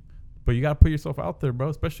growth, but you gotta put yourself out there, bro.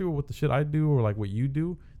 Especially with the shit I do or like what you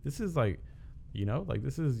do. This is like. You know, like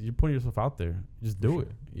you're putting yourself out there. Just do it,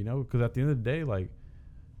 you know, because at the end of the day, like,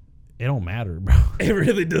 it don't matter, bro. It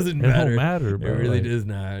really doesn't matter. It don't matter, bro. It really does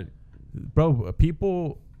not. Bro,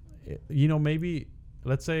 people, you know, maybe,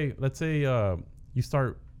 let's say you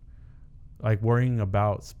start, like, worrying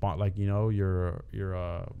about, like, you know, your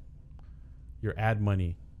ad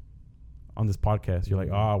money on this podcast. You're like,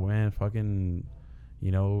 oh, man, fucking,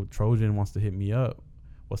 you know, Trojan wants to hit me up.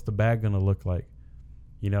 What's the bag going to look like?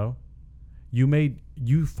 You know?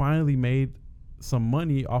 You finally made some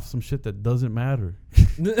money off some shit that doesn't matter.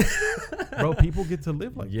 Bro, people get to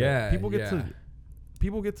live like that. People get to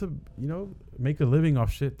people get to, you know, make a living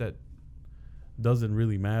off shit that doesn't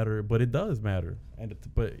really matter, but it does matter.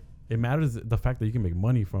 But it matters the fact that you can make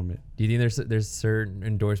money from it. Do you think there's certain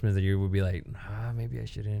endorsements that you would be like, maybe I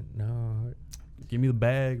shouldn't? No. Give me the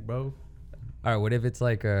bag, bro. All right, what if it's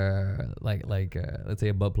like let's say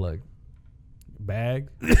a butt plug? Bag.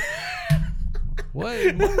 What?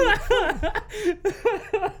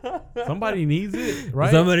 Somebody needs it,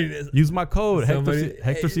 right? Somebody use my code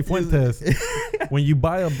Hector Cifuentes. When you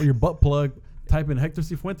buy your butt plug, type in Hector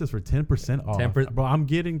Cifuentes for 10% off. 10%. Bro, I'm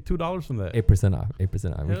getting $2 from that. 8% off.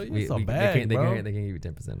 8% off. Hell yeah, it's a bag, they bro. can't give you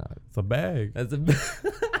 10% off. It's a bag.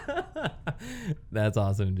 That's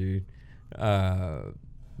awesome, dude.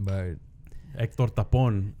 But Hector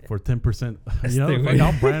Tapon for 10%. You know, like,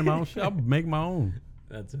 I'll brand my own shit. I'll make my own.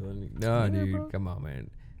 That's funny. No, Yeah, dude, bro. come on, man.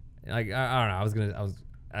 Like I don't know.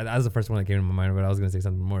 That was the first one that came to my mind, but I was gonna say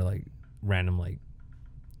something more like random, like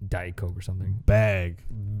Diet Coke or something. Bag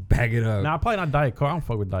it up. Nah, probably not Diet Coke. I don't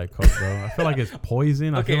fuck with Diet Coke, bro. I feel like it's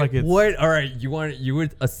poison. I feel like it's what? All right, you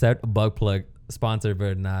would accept a butt plug sponsor,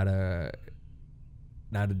 but not a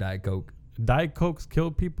Diet Coke. Diet Cokes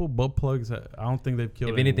kill people. Butt plugs, I don't think they've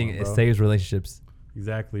killed. If anything, anyone, it bro. saves relationships.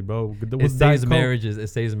 Exactly, bro. It saves marriages. It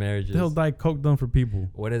saves marriages. What the hell Diet Coke done for people?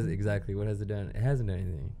 What has it done? It hasn't done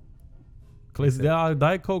anything.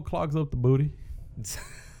 Diet Coke clogs up the booty.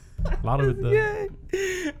 A lot of it does.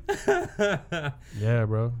 Yeah,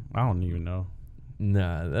 bro. I don't even know.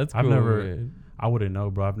 Nah, that's cool. I've never. Man. I wouldn't know,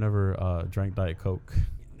 bro. I've never drank Diet Coke.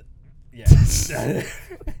 Yeah.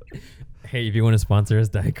 Hey, if you want to sponsor us,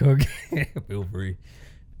 Diet Coke, feel free.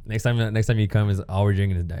 Next time you come, is all we're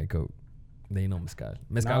drinking is Diet Coke. They know mezcal.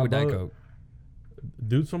 Mezcal with bro. Diet Coke.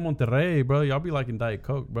 Dudes from Monterrey, bro. Y'all be liking Diet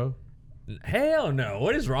Coke, bro. Hell no.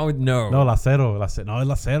 What is wrong with no? No, la cero. No, el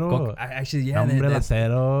acero. Actually, yeah. Hombre, la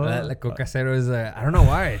cero. La Coca Cero is. I don't know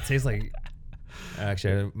why it tastes like.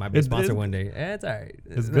 Actually, it might be sponsored one day. It's all right.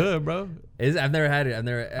 It's good, bro. I've never had it. I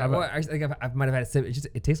think I might have had a sip.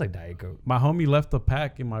 It tastes like Diet Coke. My homie left a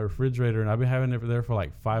pack in my refrigerator, and I've been having it there for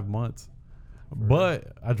like 5 months.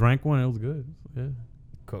 But I drank one. It was good. Yeah.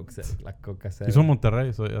 La Coca Cero. He's from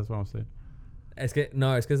Monterrey, so that's what I'm saying. It's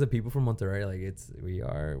because the people from Monterrey, like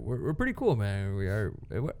we're pretty cool, man. We are.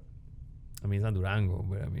 I mean, it's not Durango,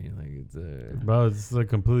 but I mean, like it's Bro, it's like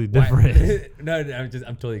completely different. No, I'm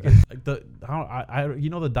totally kidding. Like you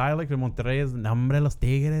know, the dialect in Monterrey is "Nombre los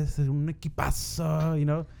Tigres, es un equipazo," you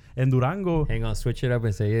know. In Durango, Hang on, switch it up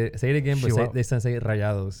and say it again, but say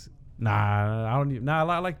Rayados. Nah, I don't.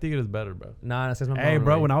 I like Tigres better, bro. Nah, that's my Hey,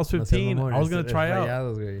 bro, when I was 15, I was gonna try out.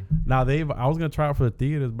 Rayados, güey. I was gonna try out for the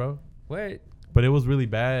Tigres, bro. Wait. But it was really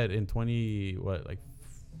bad in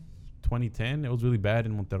 2010. It was really bad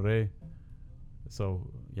in Monterrey. So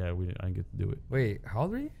yeah, I didn't get to do it. Wait, how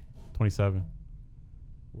old were you? 27.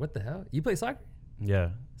 What the hell? You play soccer? Yeah,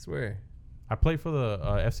 I swear. I played for the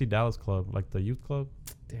FC Dallas club, like the youth club.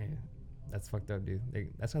 Damn, that's fucked up, dude.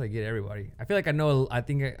 That's how they get everybody. I feel like I know. I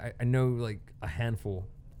think I know like a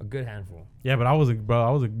good handful. Yeah, but I wasn't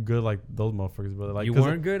good like those motherfuckers, but like you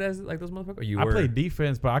weren't good as like those motherfuckers. Or you I were? played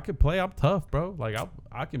defense, but I could play. I'm tough, bro. Like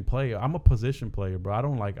I can play. I'm a position player, bro.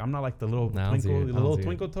 I'm not like the little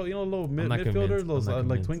twinkle toe. You know, little midfielders, those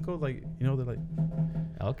like twinkle, like you know, they're like.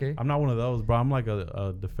 Okay. I'm not one of those, bro. I'm like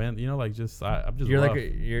a defense. You know, like just I'm just. You're rough.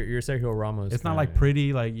 like you're Sergio Ramos. It's not like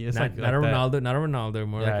pretty, like it's not a Ronaldo,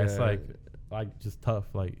 more like it's like just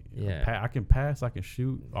tough. Like yeah, I can pass, I can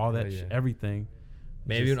shoot, all that, everything.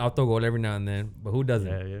 Maybe an auto goal every now and then, but who doesn't?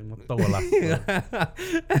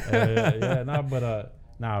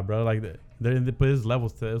 Nah, bro. Like they put his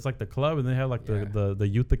levels to. It's like the club, and they have like the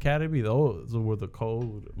youth academy. Those were the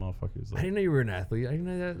cold motherfuckers. Like, I didn't know you were an athlete. I didn't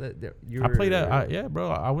know that you were. I played at yeah, bro.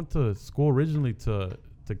 I went to school originally to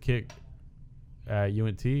kick at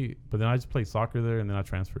UNT, but then I just played soccer there, and then I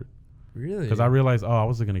transferred. Really? Because I realized, I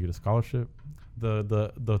wasn't gonna get a scholarship.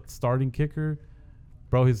 The starting kicker.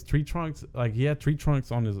 Bro, his tree trunks, like he had tree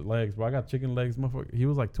trunks on his legs, bro. I got chicken legs, motherfucker. He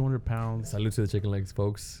was like 200 pounds. Salute to the chicken legs,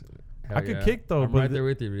 folks. Hell I could kick though, I'm right there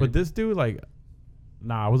with you, but this dude, like,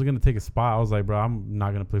 I wasn't gonna take a spot. I was like, bro, I'm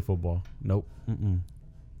not gonna play football. Nope.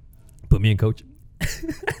 Put me in, coach. So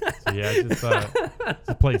yeah, just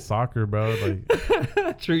play soccer, bro.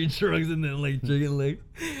 Like tree trunks and then like chicken legs.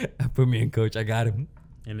 Put me in, coach. I got him.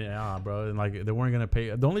 And bro, and like they weren't gonna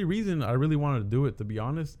pay. The only reason I really wanted to do it, to be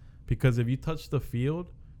honest. Because if you touch the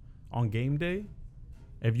field on game day,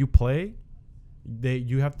 if you play,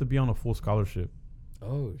 you have to be on a full scholarship.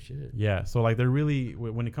 Oh shit! Yeah, so like they're really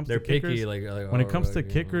when it comes to kickers, picky. Like when it comes to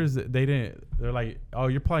kickers, they're like, oh,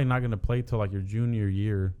 you're probably not gonna play till like your junior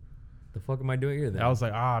year. The fuck am I doing here then? I was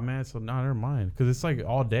like, man, so never mind, because it's like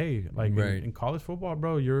all day. Like in college football,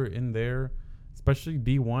 bro, you're in there especially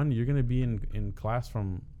D1, you're gonna be in class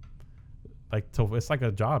from like till it's like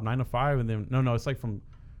a job 9 to 5, and then no, it's like from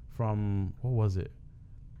what was it?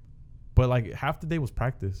 But like half the day was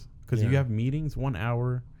practice because you have meetings 1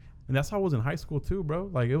 hour, and that's how it was in high school too, bro.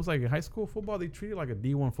 Like it was like in high school football, they treat it like a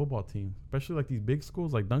D1 football team, especially like these big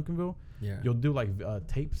schools like Duncanville. Yeah. You'll do like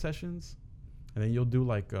tape sessions, and then you'll do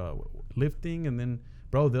like lifting, and then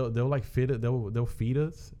bro, they'll like fit it. They'll feed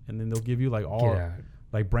us, and then they'll give you like all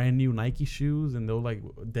like brand new Nike shoes, and they'll like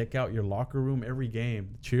deck out your locker room every game.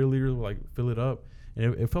 The cheerleaders will like fill it up,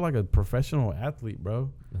 and it felt like a professional athlete,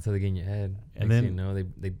 bro. That's how they get in your head. And Next then thing you know,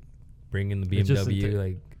 they bring in the BMW.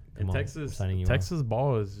 Like in come on, Texas, signing you Texas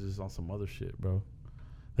ball is just on some other shit, bro.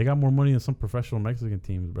 They got more money than some professional Mexican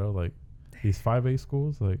teams, bro. Like these 5A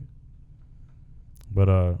schools, like. But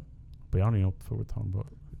I don't even know what we're talking about.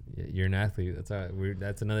 Yeah, you're an athlete.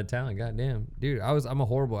 That's another talent. Goddamn, dude. I'm a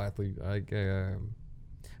horrible athlete. Like, you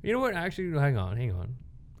know what? Actually, hang on.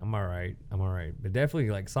 I'm all right. But definitely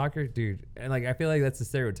like soccer, dude. And like I feel like that's the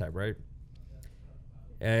stereotype, right?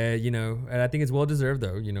 You know, and I think it's well deserved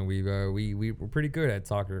though. You know, we're pretty good at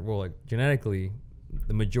soccer. Well, like genetically,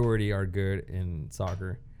 the majority are good in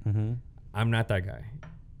soccer. Mm-hmm. I'm not that guy.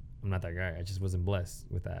 I just wasn't blessed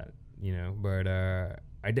with that. You know, but I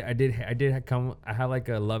have like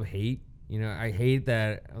a love hate. You know, I hate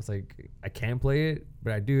that I was like I can't play it,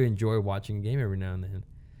 but I do enjoy watching a game every now and then.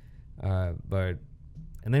 But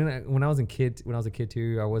and then when I was a kid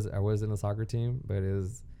too, I was in a soccer team, but it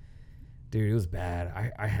was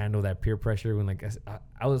bad. I handled that peer pressure when like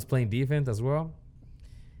I was playing defense as well.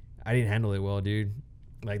 I didn't handle it well, dude.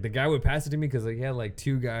 Like the guy would pass it to me because like he had like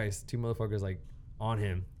two motherfuckers like on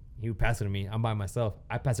him. He would pass it to me. I'm by myself.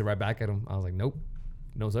 I pass it right back at him. I was like, nope,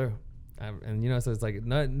 no sir. And you know, so it's like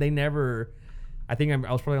no, they never. I think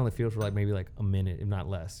I was probably on the field for like maybe like a minute, if not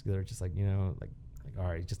less. They're just like, you know, like all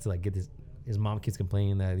right, just to like get this. His mom keeps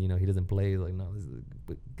complaining that, you know, he doesn't play. Like, no,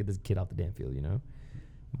 get this kid off the damn field, you know.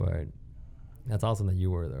 But that's awesome that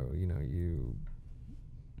you were though. You know,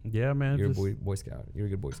 yeah, man. You're a boy scout. You're a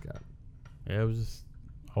good boy scout. Yeah,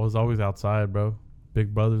 I was always outside, bro.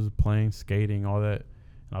 Big brothers playing, skating, all that.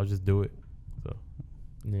 And I'll just do it. So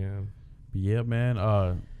yeah. But yeah, man. What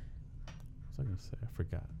was I gonna say? I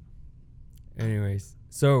forgot. Anyways,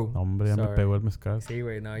 so See,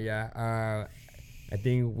 wait, no, yeah. I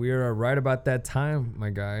think we're right about that time,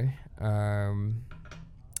 my guy.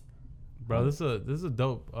 Bro, this is a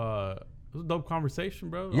dope. It was a dope conversation,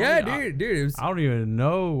 bro. Yeah, dude. I don't even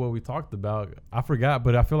know what we talked about. I forgot,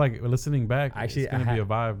 but I feel like listening back, actually, it's gonna be a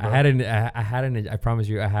vibe, bro. I promise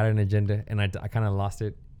you, I had an agenda, and I kind of lost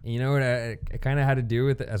it. And you know what? I kind of had to do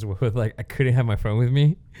with it as well. With like, I couldn't have my phone with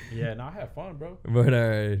me. Yeah, no, I had fun, bro. But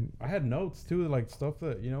I had notes too, like stuff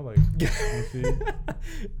that like.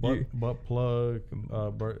 butt plug.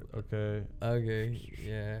 Okay. Okay.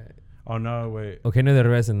 Yeah. Oh no! Wait. Okay, no, the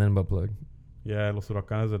rest and then butt plug. Yeah, los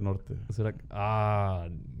huracanes del norte.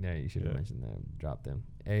 Yeah, you should have mentioned that. Drop them.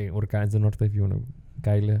 Hey, huracanes del norte if you want to,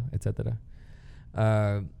 Kaila, etc.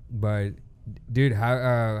 But dude,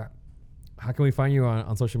 how can we find you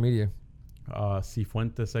on social media?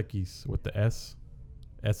 Cifuentes X with the S,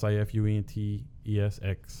 Sifuentes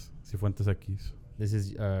X. Cifuentes X. This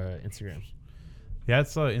is Instagram. Yeah,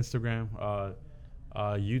 it's Instagram.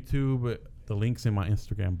 YouTube. The link's in my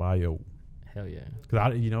Instagram bio. Hell yeah. Cause I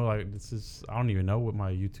don't even know what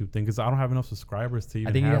my YouTube thing. Cause I don't have enough subscribers to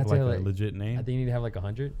even have like a legit name. I think you need to have like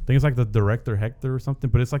 100. I think it's like the Director Hector or something.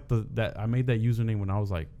 But it's like I made that username when I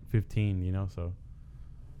was like 15. You know, so.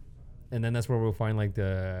 And then that's where we'll find like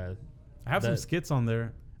I have some skits on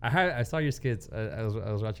there. I saw your skits. I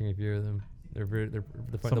was watching a few of them. They're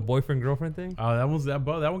the boyfriend girlfriend thing. Oh,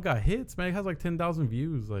 that one got hits, man. It has like 10,000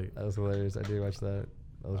 views. Like that was hilarious. I did watch that.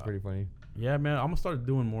 That was pretty funny. Yeah, man. I'm gonna start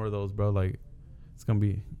doing more of those, bro. Like, it's gonna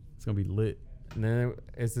be lit. And then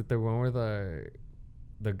is it the one where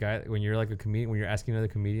the guy when you're like a comedian when you're asking other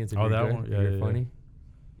comedians if you're that good, one? Yeah, you're funny.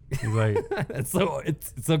 He's like, it's so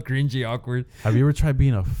cringy, awkward. Have you ever tried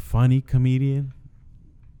being a funny comedian?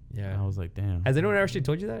 Yeah. And I was like, damn. Has anyone actually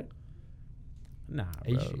told you that? Nah,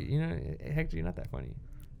 bro. You know, Hector, you're not that funny.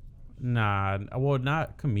 Nah, well,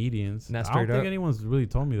 not comedians. Not I don't think anyone's really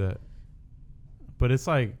told me that. But it's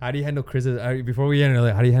like, how do you handle criticism? Before we end,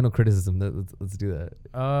 how do you handle criticism? Let's do that.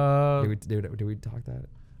 Did we talk that?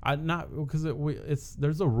 Because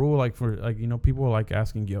there's a rule like for like people are like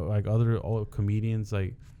asking like other comedians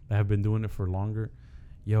like that have been doing it for longer.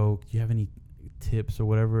 Yo, do you have any tips or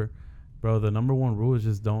whatever, bro? The number one rule is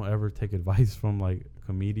just don't ever take advice from like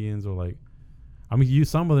comedians or like, I mean,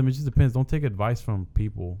 some of them. It just depends. Don't take advice from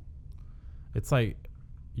people. It's like.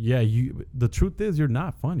 Yeah, the truth is you're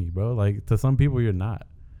not funny, bro. Like to some people you're not.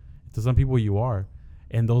 To some people you are,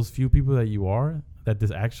 and those few people that you are that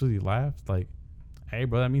just actually laughed, like, hey,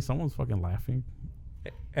 bro, that means someone's fucking laughing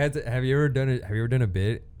Have you ever done a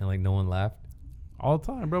bit and like no one laughed? all the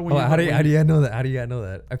time, bro. When How do you know that? How do you know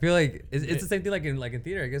that? I feel like it's the same thing like in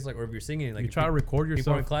theater, I guess, like, or if you're singing, like you try to record people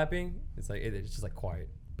yourself, aren't clapping, it's like it's just like quiet.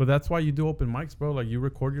 but that's why you do open mics, bro. Like you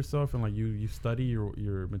record yourself and like you study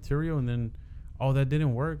your material, and then, oh, that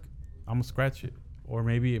didn't work, I'm gonna scratch it, or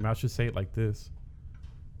maybe I should say it like this,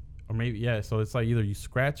 or maybe so it's like either you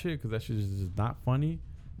scratch it because that shit is just not funny.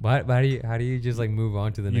 But how do you just like move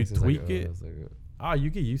on to the You next? tweak it's like, it. It's like, You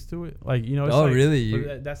get used to it. Like, you know, it's Oh, like, really?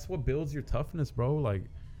 but that's what builds your toughness, bro. Like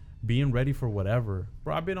being ready for whatever.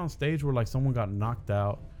 Bro, I've been on stage where like someone got knocked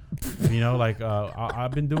out. You know, like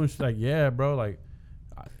I've been doing shit like, yeah, bro, like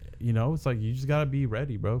you know, it's like you just gotta be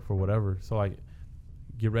ready, bro, for whatever. So like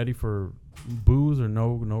get ready for boos or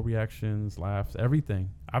no reactions, laughs, everything.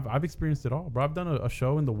 I've experienced it all, bro. I've done a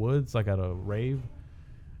show in the woods, like at a rave.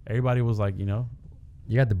 Everybody was like, you know,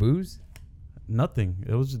 you got the booze? nothing.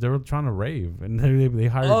 It was just, they were trying to rave, and they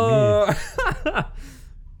hired me.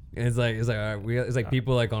 And it's like all right, it's like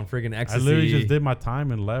people like on freaking I ecstasy. literally just did my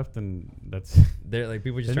time and left, and that's. They're like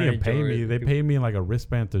people just They trying didn't to pay enjoy me. it. They paid me in like a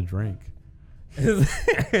wristband to drink.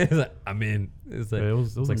 It's like, I'm in. It's like It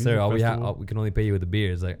was it's a like, sir, music festival. we can only pay you with a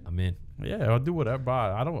beer. It's like, I'm in. Yeah, I'll do whatever.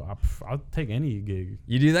 Bro. I'll take any gig.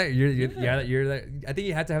 You do that? You're like, I think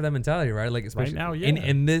you have to have that mentality, right? Like especially now, yeah.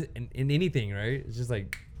 in anything, right? It's just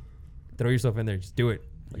like throw yourself in there, just do it.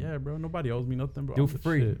 Like, Yeah, bro. Nobody owes me nothing, bro. do I'm it for the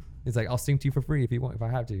free. shit. It's like I'll sing to you for free if you want, if I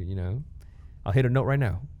have to, you know. I'll hit a note right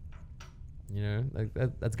now. You know, like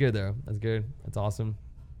that's good though. That's good. That's awesome.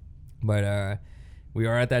 But we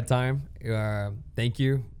are at that time. Thank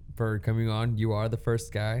you for coming on. You are the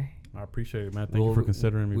first guy. I appreciate it, man. Thank you for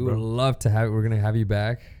considering me, We bro. would love to have. We're gonna have you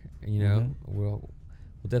back. You know, Mhm. we'll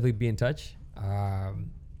definitely be in touch.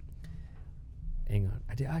 Hang on,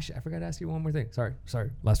 I forgot to ask you one more thing. Sorry.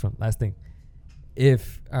 Last thing.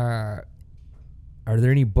 If are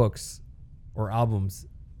there any books or albums,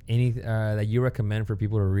 any that you recommend for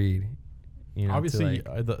people to read? You know, Obviously,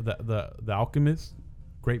 to like, the Alchemist,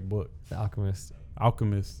 great book. The Alchemist.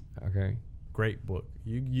 Alchemist, Okay. great book.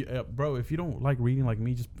 You bro, if you don't like reading like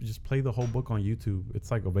me, just play the whole book on YouTube.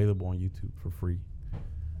 It's like available on YouTube for free.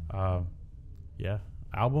 Yeah.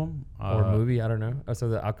 Album Or movie, I don't know. Oh, so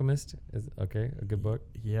The Alchemist is okay, a good book.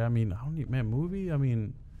 Yeah, I mean, I don't need, man, movie. I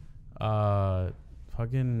mean,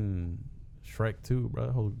 fucking Shrek 2, bro.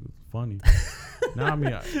 That whole funny. No, I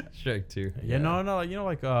mean, Shrek 2. yeah, no, you know,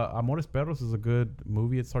 like Amores Perros is a good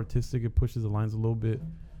movie. It's artistic. It pushes the lines a little bit.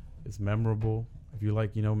 It's memorable. If you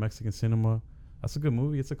like, you know, Mexican cinema, that's a good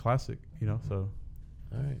movie. It's a classic, you know. So,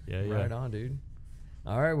 All right. Yeah, Right yeah. on, dude.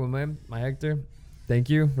 All right, well, man, my Hector, thank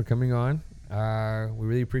you for coming on. We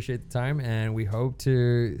really appreciate the time, and we hope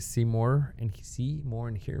to see more and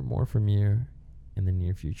hear more from you in the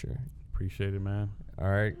near future. appreciate it, man. All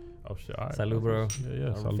right. Oh shit. All right, Salud, bro. Yeah,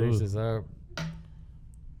 Our salud. faces up.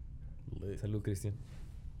 Lit. Salud, Christian.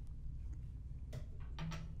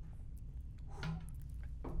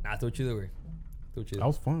 Nah, estuvo chido, güey. Estuvo chido. That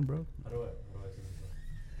was fun, bro.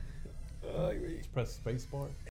 Ay, güey. Just press space bar.